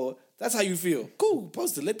grew up. Or that's how you feel. Cool,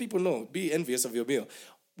 post it. Let people know. Be envious of your meal.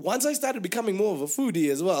 Once I started becoming more of a foodie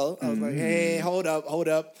as well, I was like, hey, hold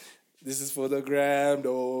up. This is for the gram.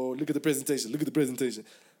 Oh, look at the presentation.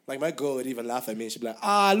 Like my girl would even laugh at me and she'd be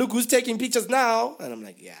like, look who's taking pictures now. And I'm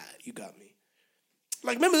like, yeah, you got me.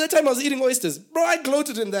 Like, remember that time I was eating oysters? Bro, I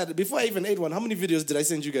gloated in that before I even ate one. How many videos did I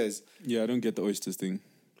send you guys? Yeah, I don't get the oysters thing.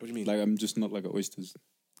 What do you mean? Like, I'm just not like oysters.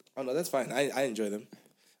 Oh, no, that's fine. I enjoy them.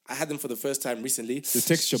 I had them for the first time recently. The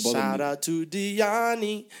texture bothered me. Shout out to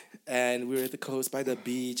Diani. And we were at the coast by the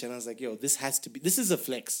beach. And I was like, yo, this is a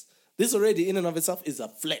flex. This already in and of itself is a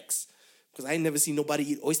flex. Because I ain't never seen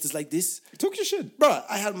nobody eat oysters like this. Talk your shit. Bro,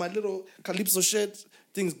 I had my little Calypso shirt.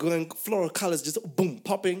 Things going, floral colors just boom,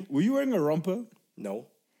 popping. Were you wearing a romper? No.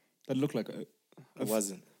 That looked like a... It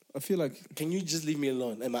wasn't. I feel like... Can you just leave me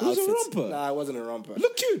alone? And my it was outfits? a romper. Nah, it wasn't a romper.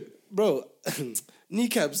 Look cute. Bro,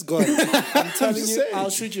 kneecaps gone. I'm telling you, saying. I'll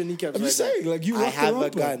shoot your kneecaps I'm right just saying, now. like you I rocked have a a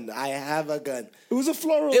romper. gun. I have a gun. It was a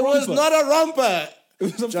floral It romper. was not a romper.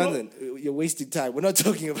 It was a Jonathan, you're wasting time. We're not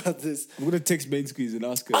talking about this. I'm going to text Main Squeeze and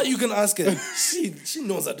ask her. Oh, you can ask her. She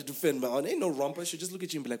knows how to defend my honor. Ain't no romper. She'll just look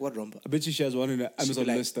at you and be like, what romper? I bet you she has one in the Amazon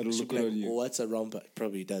like, list that'll she'll look be good like, on you. oh, what's a romper?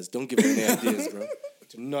 Probably does. Don't give her any ideas, bro.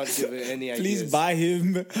 Do not give her any ideas. Please buy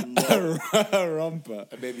him a romper.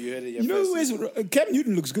 Baby, you heard it. You know who is... Cam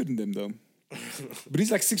Newton looks good in them, though. But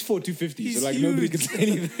he's like 6'4", 250. He's so like huge. nobody can say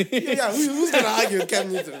anything. Yeah, who's going to argue with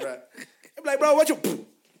Cam Newton, bro? I'm like, bro, what you...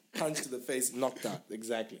 Punch to the face, knocked out.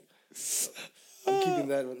 Exactly. So, I'm keeping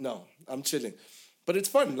that... No, I'm chilling. But it's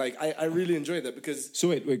fun. Like, I really enjoy that because... So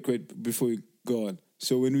wait, before we go on.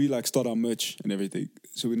 So when we like start our merch and everything,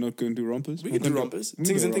 so we're not going to do rompers? We can do rompers.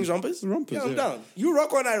 Things and things rompers? Rompers, yeah. I'm down. You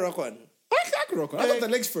rock one, I rock one. I can rock one. I got the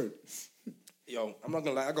legs for it. Yo, I'm not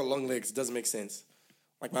gonna lie, I got long legs. It doesn't make sense.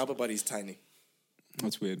 Like, my upper body's tiny.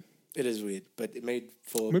 That's weird. It is weird, but it made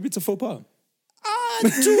for... Maybe it's a faux pas.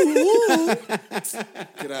 Get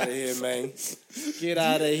out of here, man. Get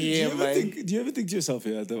out of here, man. Do you ever think to yourself,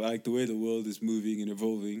 like the way the world is moving and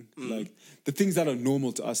evolving, like the things that are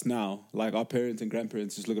normal to us now, like our parents and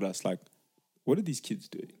grandparents just look at us like, what are these kids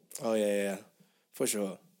doing? Oh, yeah. For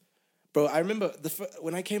sure. Bro, I remember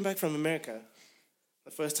when I came back from America,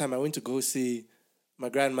 the first time I went to go see my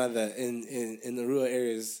grandmother in the rural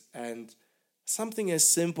areas, and something as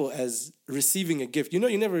simple as receiving a gift. You know,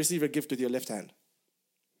 you never receive a gift with your left hand.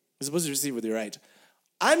 You're supposed to receive with your right.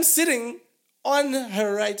 I'm sitting on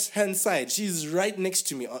her right-hand side. She's right next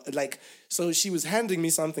to me. So she was handing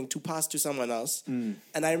me something to pass to someone else.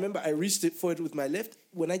 And I remember I reached for it with my left.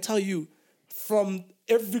 When I tell you, from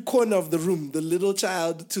every corner of the room, the little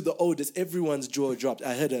child to the oldest, everyone's jaw dropped.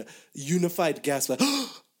 I heard a unified gasp, like,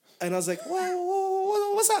 and I was like,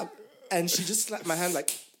 what's up? And she just slapped my hand,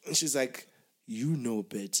 like, and she's like, you know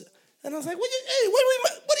better. And I was like, what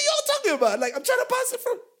are y'all talking about? Like, I'm trying to pass it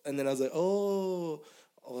from... And then I was like, oh,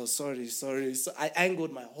 sorry. So I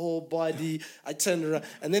angled my whole body. I turned around.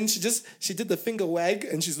 And then she did the finger wag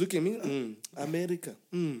and she's looking at me. America.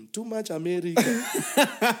 Too much America.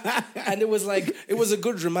 And it was a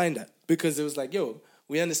good reminder because it was like, yo,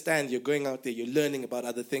 we understand you're going out there, you're learning about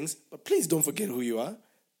other things, but please don't forget who you are.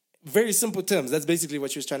 Very simple terms. That's basically what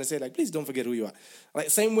she was trying to say. Like, please don't forget who you are. Like,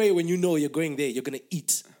 same way when you know you're going there, you're going to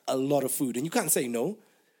eat a lot of food and you can't say no.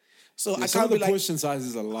 So I can't be like... portion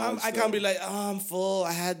sizes are large. I can't be like, I'm full.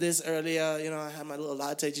 I had this earlier. You know, I had my little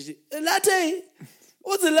latte. A latte?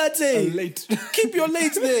 What's a latte? Late. Keep your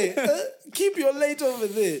late there. Keep your late over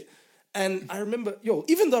there. And I remember,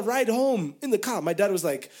 even the ride home in the car, my dad was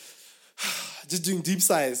like, just doing deep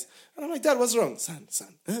sighs. And I'm like, Dad, what's wrong? Son,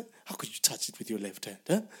 how could you touch it with your left hand?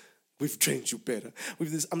 Huh? We've trained you better.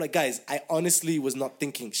 With this, I'm like, guys, I honestly was not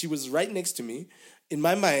thinking. She was right next to me. In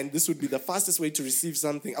my mind, this would be the fastest way to receive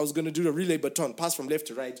something. I was going to do a relay baton, pass from left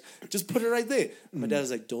to right. Just put it right there. My dad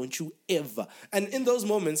was like, don't you ever. And in those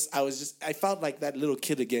moments, I felt like that little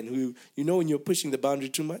kid again who, you know, when you're pushing the boundary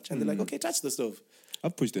too much and they're like, okay, touch the stove.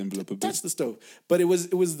 I've pushed the envelope a bit. Touch the stove. But it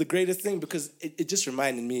was the greatest thing because it just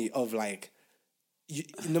reminded me of like,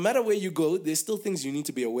 no matter where you go, there's still things you need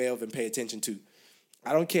to be aware of and pay attention to.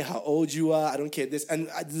 I don't care how old you are. I don't care this. And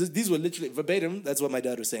these were literally verbatim. That's what my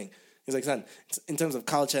dad was saying. He's like, son, in terms of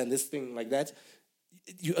culture and this thing like that,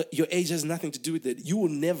 your age has nothing to do with it. You will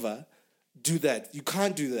never do that. You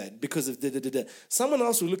can't do that because of da-da-da-da. Someone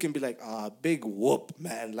else will look and be like, big whoop,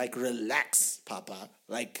 man. Like, relax, Papa.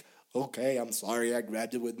 Like, okay, I'm sorry I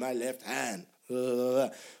grabbed it with my left hand.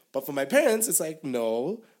 But for my parents, it's like,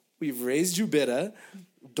 no, we've raised you better.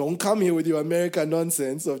 Don't come here with your America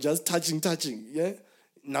nonsense of just touching, yeah?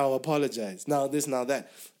 Now apologize. Now this, now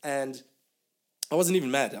that. And I wasn't even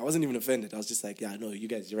mad. I wasn't even offended. I was just like, yeah, no, you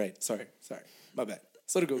guys, you're right. Sorry. My bad.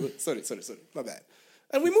 Sorry. My bad.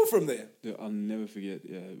 And we moved from there. Yeah, I'll never forget.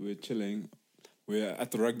 Yeah, we're chilling. We're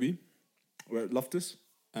at the rugby. We're at Loftus.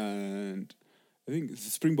 And I think the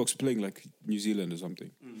Springboks were playing like New Zealand or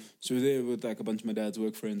something. So we're there with like a bunch of my dad's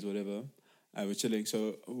work friends, whatever. And we're chilling.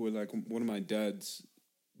 So we're like one of my dad's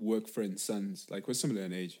work friend's sons. Like we're similar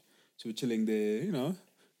in age. So we're chilling there, you know,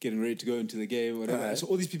 getting ready to go into the game, whatever. Right. So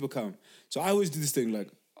all these people come. So I always do this thing, like,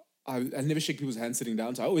 I never shake people's hands sitting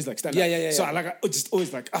down, so I always, like, stand up. Yeah. So I just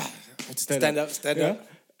always, like, I have to stand up. Stand up.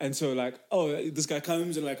 And so, like, this guy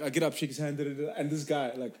comes, and, like, I get up, shake his hand, and this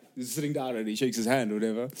guy, like, is sitting down, and he shakes his hand or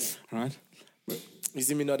whatever, right? You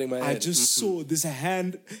see me nodding my head. I just saw this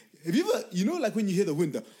hand. Have you ever, you know, like, when you hear the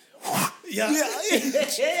wind, Yeah.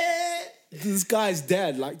 This guy's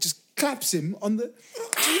dad, like, just claps him on the...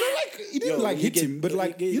 You know, like, he didn't, hit him, but,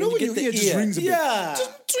 like, you know when you hear it just rings a bit? Yeah.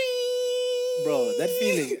 Just bro, that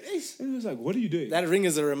feeling. And he was like, what are you doing? That ring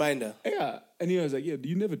is a reminder. Yeah. And he was like, yeah,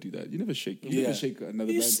 you never do that. You never shake. You never shake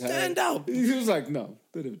another man's hand. You stand up. He was like, no,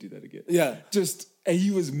 don't ever do that again. Yeah. And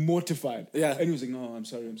he was mortified. Yeah. And he was like, no, I'm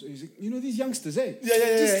sorry. He's like, you know these youngsters, eh?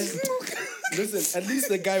 Yeah. Listen, at least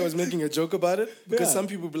the guy was making a joke about it because some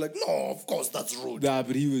people be like, no, of course, that's rude. Nah,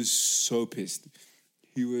 but he was so pissed.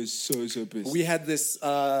 He was so pissed. We had this,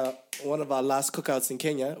 one of our last cookouts in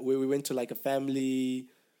Kenya where we went to like a family...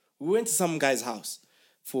 We went to some guy's house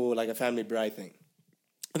for like a family bride thing.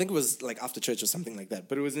 I think it was like after church or something like that.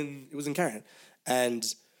 But it was in Karen. And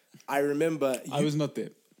I remember... I was not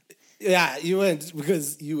there. Yeah, you went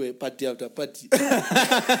because you were party after party.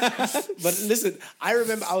 But listen, I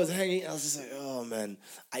remember I was hanging. I was just like, oh man,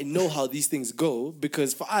 I know how these things go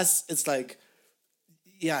because for us, it's like,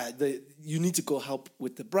 yeah, you need to go help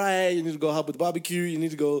with the bride. You need to go help with the barbecue. You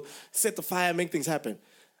need to go set the fire, make things happen.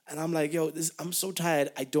 And I'm like, yo, I'm so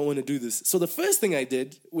tired. I don't want to do this. So the first thing I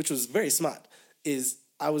did, which was very smart, is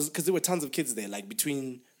because there were tons of kids there, like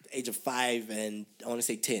between the age of 5 and I want to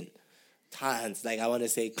say 10. Tons, like I want to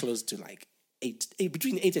say close to like 8,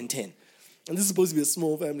 between 8 and 10. And this is supposed to be a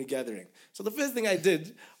small family gathering. So the first thing I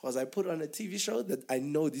did was I put on a TV show that I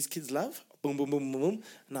know these kids love. Boom, boom, boom, boom, boom.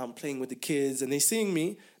 Now I'm playing with the kids and they're seeing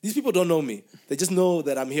me. These people don't know me. They just know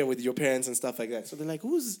that I'm here with your parents and stuff like that. So they're like,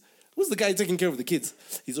 who's the guy taking care of the kids?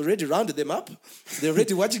 He's already rounded them up. They're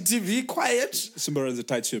already watching TV, quiet. Simba runs a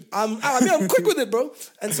tight ship. I'm quick with it, bro.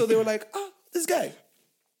 And so they were like, this guy.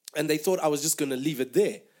 And they thought I was just going to leave it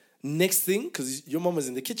there. Next thing, because your mom was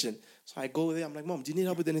in the kitchen. So I go there. I'm like, Mom, do you need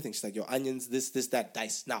help with anything? She's like, yo, onions, this, that,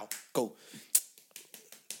 dice. Now, go.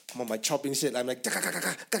 I'm on my chopping shit. I'm like,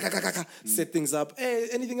 set things up. Hey,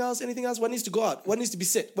 anything else? What needs to go out? What needs to be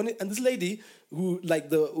set? And this lady, who,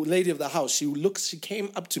 like the lady of the house, she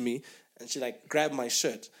came up to me and she like grabbed my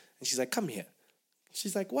shirt. And she's like, come here.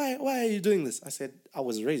 She's like, why are you doing this? I said, I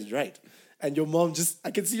was raised right. And your mom I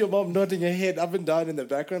can see your mom nodding her head up and down in the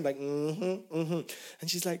background, like, And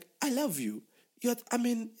she's like, I love you.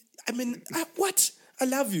 What? I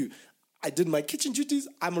love you. I did my kitchen duties.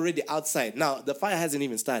 I'm already outside. Now, the fire hasn't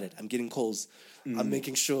even started. I'm getting calls. I'm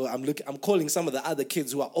making sure, I'm calling some of the other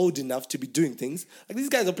kids who are old enough to be doing things. Like, these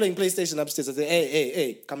guys are playing PlayStation upstairs. I say,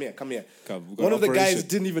 hey, come here. One of the guys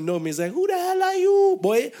didn't even know me. He's like, who the hell are you,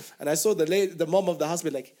 boy? And I saw the mom of the house be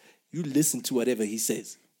like, you listen to whatever he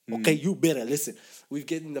says. Okay, you better listen. We're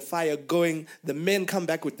getting the fire going. The men come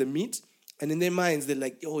back with the meat. And in their minds, they're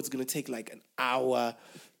like, it's going to take like an hour,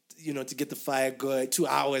 to get the fire going. 2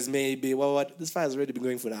 hours maybe. What? This fire's already been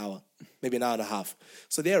going for an hour. Maybe an hour and a half.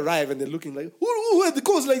 So they arrive and they're looking like, who had the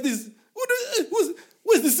calls like this?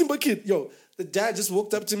 Where's the Simba kid? Yo, the dad just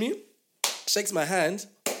walked up to me, shakes my hand.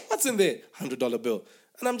 What's in there? $100 bill.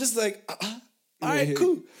 And I'm just like, all right,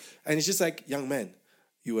 cool. And he's just like, young man,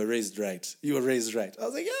 you were raised right. I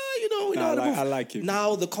was like, yeah, we know how to move. I like it.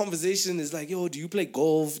 Now the conversation is like, yo, do you play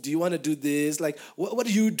golf? Do you want to do this? Like, what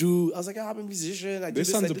do you do? I was like, I'm a musician.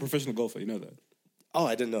 This son's a professional golfer. You know that? Oh,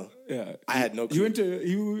 I didn't know. Yeah. I had no clue.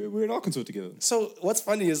 We were in Arkansas together. So what's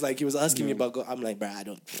funny is like he was asking me about golf. I'm like,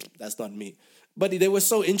 that's not me. But they were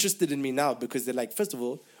so interested in me now because they're like, first of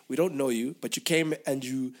all, we don't know you, but you came and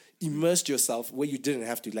you immersed yourself where you didn't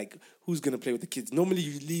have to. Like, who's going to play with the kids? Normally,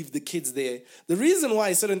 you leave the kids there. The reason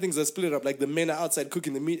why certain things are split up, like the men are outside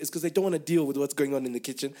cooking the meat, is because they don't want to deal with what's going on in the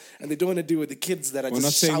kitchen, and they don't want to deal with the kids that are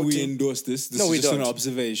just shouting. We're not saying we endorse this. This is just an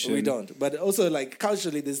observation. We don't. But also, like,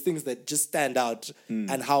 culturally, there's things that just stand out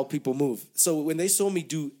and how people move. So when they saw me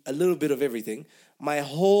do a little bit of everything, my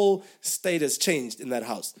whole status changed in that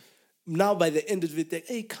house. Now, by the end of it, they're,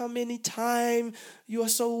 hey, come anytime. You are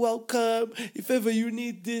so welcome. If ever you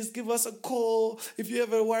need this, give us a call. If you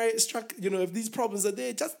ever if these problems are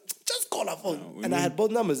there, just call our phone. And I had both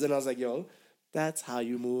numbers, and I was like, yo, that's how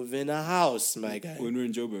you move in a house, my guy. When we're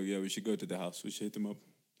in Joburg, we should go to the house. We should hit them up.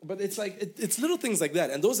 But it's like, it's little things like that.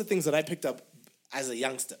 And those are things that I picked up as a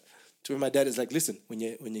youngster. To where my dad is like, listen, when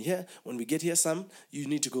you're here, when we get here, Sam, you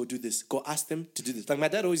need to go do this. Go ask them to do this. Like my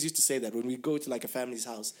dad always used to say that when we go to like a family's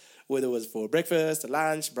house, whether it was for breakfast,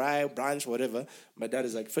 lunch, brunch, whatever, my dad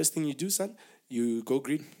is like, first thing you do, son, you go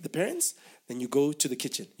greet the parents, then you go to the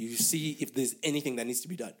kitchen. You see if there's anything that needs to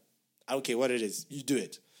be done. I don't care what it is. You do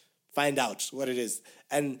it. Find out what it is.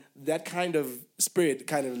 And that kind of spirit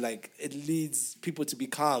kind of like, it leads people to be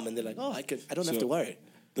calm and they're like, I don't have to worry.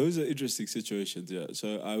 Those are interesting situations, yeah.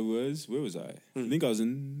 So where was I? I think I was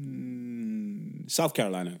in South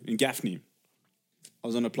Carolina, in Gaffney. I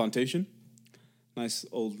was on a plantation, nice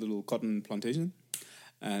old little cotton plantation.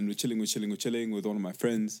 And we're chilling with one of my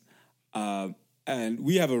friends. And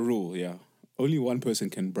we have a rule, yeah. Only one person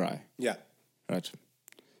can braai. Yeah. Right.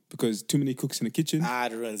 Because too many cooks in the kitchen.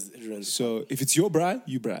 It runs. So if it's your braai,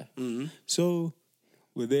 you braai. Mm-hmm. So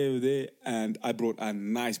we're there, and I brought a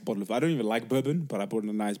nice bottle of, I don't even like bourbon, but I brought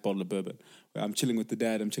a nice bottle of bourbon. I'm chilling with the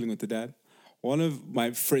dad. One of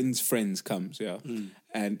my friends comes,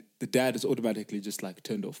 and the dad is automatically just like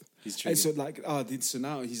turned off. He's triggered. And so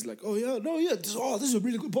now he's like, this is a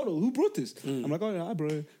really good bottle. Who brought this? I'm like, oh yeah, I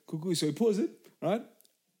brought it. Cool. So he pours it, right?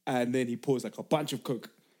 And then he pours like a bunch of Coke,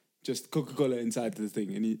 just Coca-Cola inside the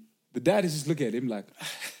thing. And the dad is just looking at him like,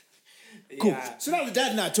 cool. Yeah. So now the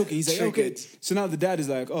dad not talking. He's like, Triggered. okay. So now the dad is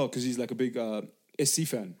like, because he's like a big SC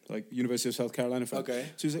fan, like University of South Carolina fan. Okay.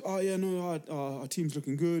 So he's like, oh yeah, no, our team's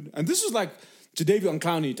looking good. And this was like Jadeveon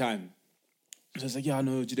Clowney time. So I was like, yeah,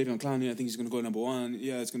 no, Jadeveon Clowney, I think he's gonna go number 1.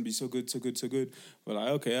 Yeah, it's gonna be so good, so good, so good. We're like,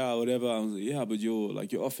 okay, yeah, whatever. I was like, yeah, but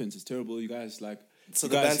your offense is terrible. You guys like, so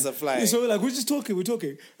the bands are flying. So we're just talking,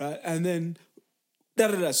 right? And then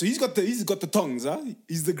So he's got the tongs, huh?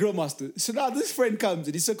 He's the grill master. So now this friend comes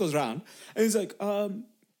and he circles around and he's like,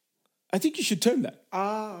 I think you should turn that.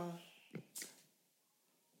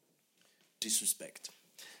 Disrespect.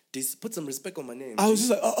 Put some respect on my name. I was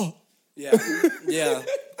just like, oh. Yeah. Yeah.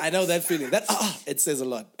 I know that feeling. That it says a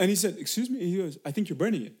lot. And he said, excuse me? And he goes, I think you're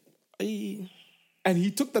burning it. Aye. And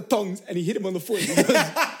he took the tongs and he hit him on the foot. He goes,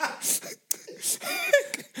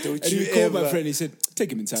 Don't and you he called ever. my friend. He said,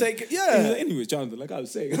 take him inside. Take it, yeah. And he was like, anyways, Jonathan, like I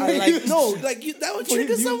was saying. That would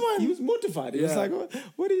trigger someone. He was mortified. He was like,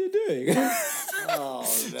 what are you doing? Oh,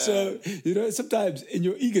 man. So, sometimes in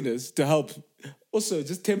your eagerness to help, also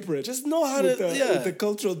just temper it. Just know how with to, the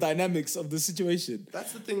cultural dynamics of the situation.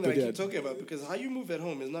 That's the thing that I keep talking about, because how you move at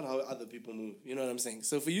home is not how other people move. You know what I'm saying?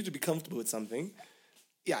 So for you to be comfortable with something,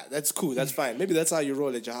 yeah, that's cool. That's fine. Maybe that's how you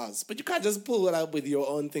roll at your house. But you can't just pull it out with your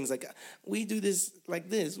own things. Like, we do this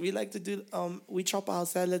like this. We like to do, we chop our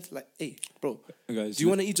salads. Like, hey, bro, Guys, do you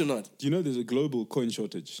want to eat or not? Do you know there's a global coin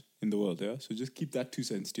shortage in the world, yeah? So just keep that 2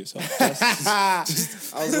 cents to yourself. I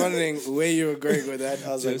was wondering where you were going with that.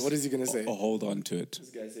 I was like, what is he going to say? Hold on to it.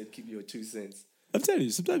 This guy said, keep your 2 cents. I'm telling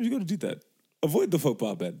you, sometimes you got to do that. Avoid the faux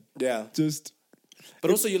pas, man. Yeah.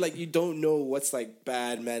 But also, you don't know what's like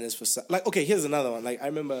bad manners for some. Like, okay, here's another one. Like, I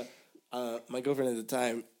remember my girlfriend at the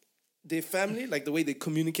time, their family, like the way they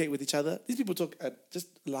communicate with each other. These people talk at just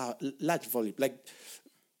large volume. Like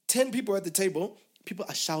 10 people at the table, people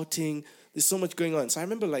are shouting. There's so much going on. So I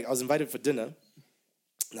remember, like, I was invited for dinner.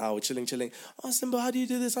 Now we're chilling. Oh, Simba, how do you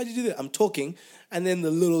do this? How do you do that? I'm talking, and then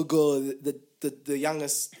the little girl, the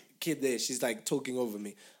youngest kid there, she's like talking over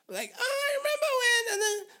me. Like, I remember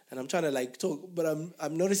when, and I'm trying to like talk, but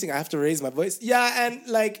I'm noticing I have to raise my voice. Yeah, and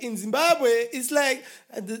like in Zimbabwe, it's like,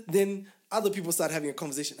 then other people start having a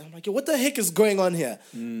conversation. I'm like, yo, what the heck is going on here?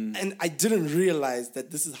 And I didn't realize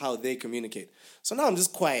that this is how they communicate. So now I'm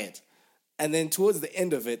just quiet. And then towards the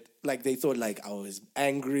end of it, like they thought like I was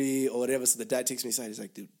angry or whatever. So the dad takes me aside. He's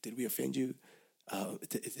like, dude, did we offend you?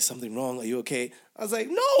 Is something wrong? Are you okay? I was like,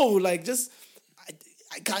 no, like just...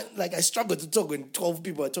 I can't, like, I struggle to talk when 12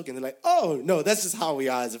 people are talking. They're like, oh, no, that's just how we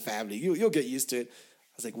are as a family. You'll get used to it.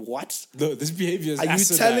 I was like, what? No, this behavior is Are you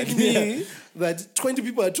asinine. telling me that 20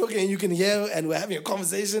 people are talking and you can hear and we're having a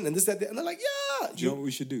conversation and this, that, and they're like, yeah. Do you know what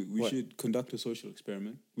we should do? We should conduct a social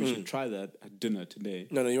experiment. We should try that at dinner today.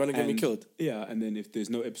 No, you want to get me killed? Yeah, and then if there's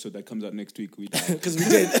no episode that comes out next week, we die. Because we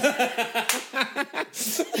did.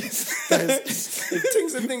 If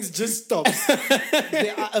things and things just stop,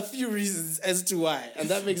 there are a few reasons as to why. And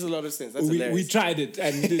that makes a lot of sense. That's hilarious. We tried it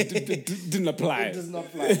and it didn't apply. It does not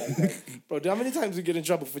apply like that. Bro, do you know how many times we get in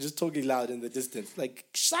trouble for just talking loud in the distance? Like,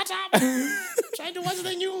 shut up! Trying to watch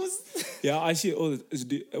the news. Yeah, I see it all.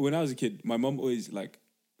 When I was a kid, my mom always like,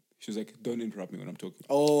 she was like, don't interrupt me when I'm talking.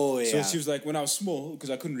 Oh, yeah. So she was like, when I was small,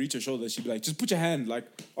 because I couldn't reach her shoulder, she'd be like, just put your hand like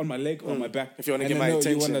on my leg or on my back. If you want to get my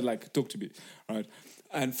attention. You want to like talk to me. All right.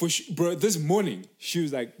 And bro, this morning, she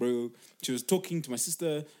was like, she was talking to my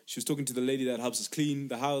sister. She was talking to the lady that helps us clean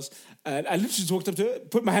the house. And I literally just walked up to her,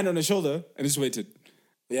 put my hand on her shoulder, and just waited.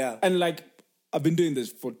 Yeah. And like, I've been doing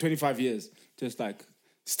this for 25 years. Just like,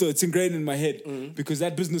 still, it's ingrained in my head. Because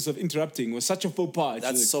that business of interrupting was such a faux pas.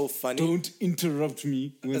 That's so funny. Don't interrupt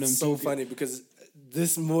me when I'm talking. That's so funny because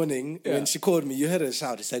this morning, when she called me, you heard her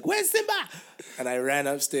shout. It's like, where's Simba? And I ran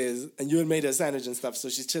upstairs, and you had made her sandwich and stuff. So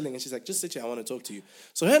she's chilling, and she's like, just sit here, I want to talk to you.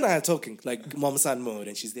 So her and I are talking, like mom-son mode,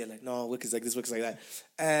 and she's there like, no, work is like this, works like that.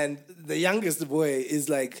 And the youngest boy is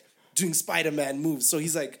like doing Spider-Man moves. So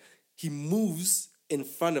he's like, he moves in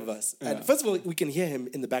front of us. Yeah. And first of all, we can hear him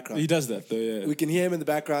in the background. He does that, though, yeah. We can hear him in the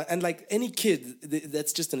background. And like any kid,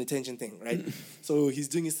 that's just an attention thing, right? So he's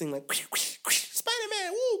doing his thing like,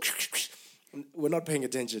 Spider-Man, woo! We're not paying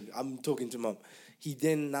attention. I'm talking to mom. He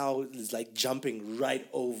then now is like jumping right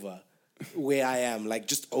over where I am, like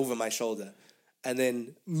just over my shoulder. And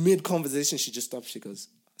then mid-conversation, she just stops. She goes,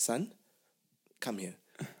 son, come here.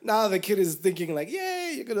 Now the kid is thinking like,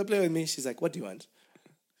 yay, you're going to play with me. She's like, what do you want?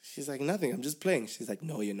 She's like, nothing, I'm just playing. She's like,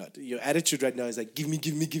 no, you're not. Your attitude right now is like, give me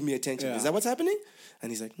attention. Yeah. Is that what's happening?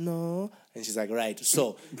 And he's like, no. And she's like, right.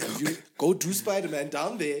 So you go do Spider-Man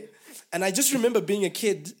down there. And I just remember being a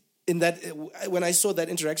kid in that, when I saw that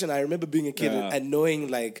interaction, I remember being a kid and knowing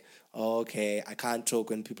like, oh, okay, I can't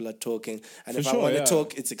talk when people are talking. And if I want to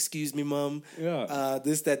talk, it's excuse me, mom. Yeah.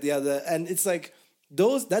 This, that, the other. And it's like,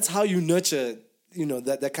 that's how you nurture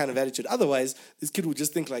that kind of attitude. Otherwise, this kid would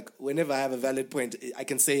just think like, whenever I have a valid point, I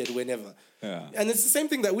can say it whenever. Yeah. And it's the same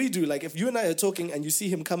thing that we do. Like, if you and I are talking and you see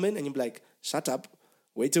him come in and you're like, shut up,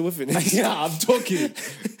 wait till we're finished. Yeah, I'm talking.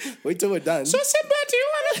 Wait till we're done. So, Simba, do you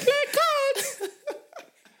want to play cards?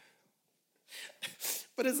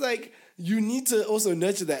 But it's like, you need to also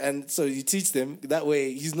nurture that. And so you teach them. That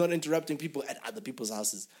way, he's not interrupting people at other people's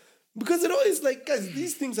houses. Because it always, like, guys,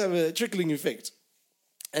 these things have a trickling effect.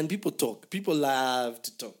 And people talk. People love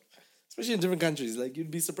to talk. Especially in different countries. Like,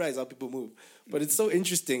 you'd be surprised how people move. But it's so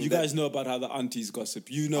interesting. You guys know about how the aunties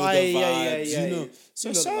gossip. You know the vibes. Yeah. You know.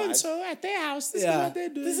 So at their house, this is what they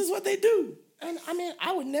do. This is what they do. And I mean,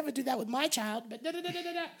 I would never do that with my child, but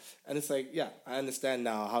da-da-da-da-da. And it's like, yeah, I understand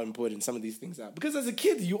now how important some of these things are. Because as a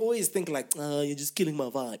kid, you always think like, oh, you're just killing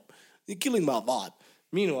my vibe. You're killing my vibe.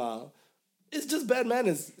 Meanwhile, it's just bad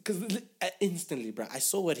manners. Because instantly, bro, I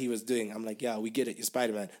saw what he was doing. I'm like, yeah, we get it. You're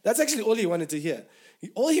Spider-Man. That's actually all he wanted to hear.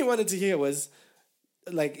 All he wanted to hear was,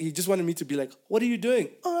 like, he just wanted me to be like, what are you doing?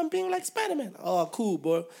 Oh, I'm being like Spider-Man. Oh, cool,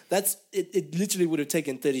 bro. That's it. It literally would have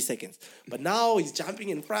taken 30 seconds. But now he's jumping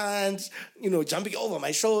in front, jumping over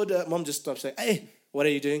my shoulder. Mom just stops saying, hey, what are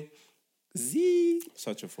you doing? Z.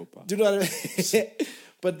 Such a faux pas. Do you know what I mean?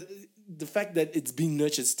 But the fact that it's being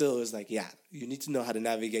nurtured still is like, yeah, you need to know how to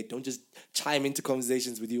navigate. Don't just chime into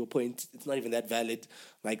conversations with your point. It's not even that valid.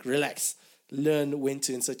 Like, relax. Learn when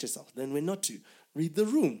to insert yourself. Learn when not to. Read the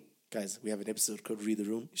room. Guys, we have an episode called Read the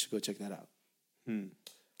Room. You should go check that out. Do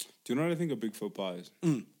you know what I think a big faux pas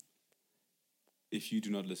is? If you do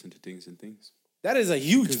not listen to things and things. That is a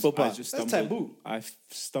huge faux pas. That's taboo. I've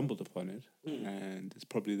stumbled upon it, and it's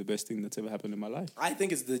probably the best thing that's ever happened in my life. I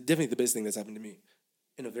think it's definitely the best thing that's happened to me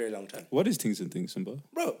in a very long time. What is Things and Things, Simba?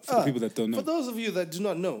 Bro, for the people that don't know. For those of you that do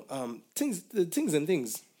not know, Things and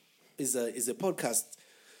Things is a podcast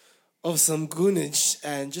of some goonage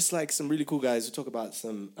and just like some really cool guys who talk about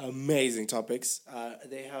some amazing topics.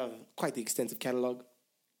 They have quite the extensive catalog.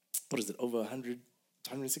 What is it? Over 100,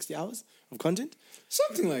 160 hours of content?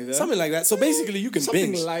 Something like that. Something like that. So basically you can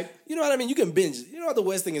Something binge. light. You know what I mean? You can binge. You know what the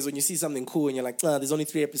worst thing is when you see something cool and you're like, there's only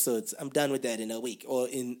 3 episodes. I'm done with that in a week or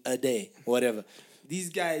in a day or whatever. These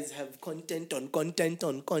guys have content on content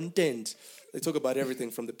on content. They talk about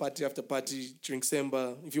everything from the party after party, drink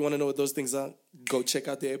Semba. If you want to know what those things are, go check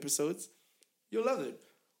out their episodes. You'll love it.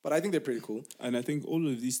 But I think they're pretty cool. And I think all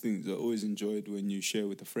of these things are always enjoyed when you share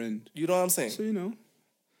with a friend. You know what I'm saying?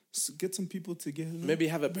 So, get some people together. Maybe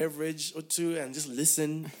have a beverage or two and just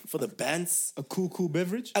listen for the bands. A cool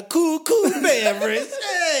beverage? A cool beverage.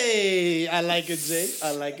 Hey! I like it, Jay.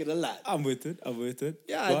 I like it a lot. I'm with it.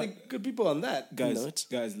 Yeah, but I think good people on that. Guys,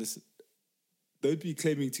 listen. Don't be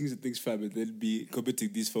claiming Things and Things fam and then be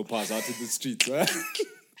committing these faux pas out in the streets, right?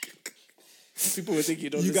 People will think you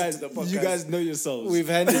don't listen to the podcast. You guys know yourselves. We've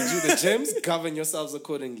handed you the gems. Govern yourselves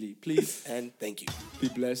accordingly. Please and thank you. Be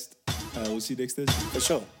blessed. We'll see you next Thursday. For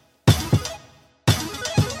sure.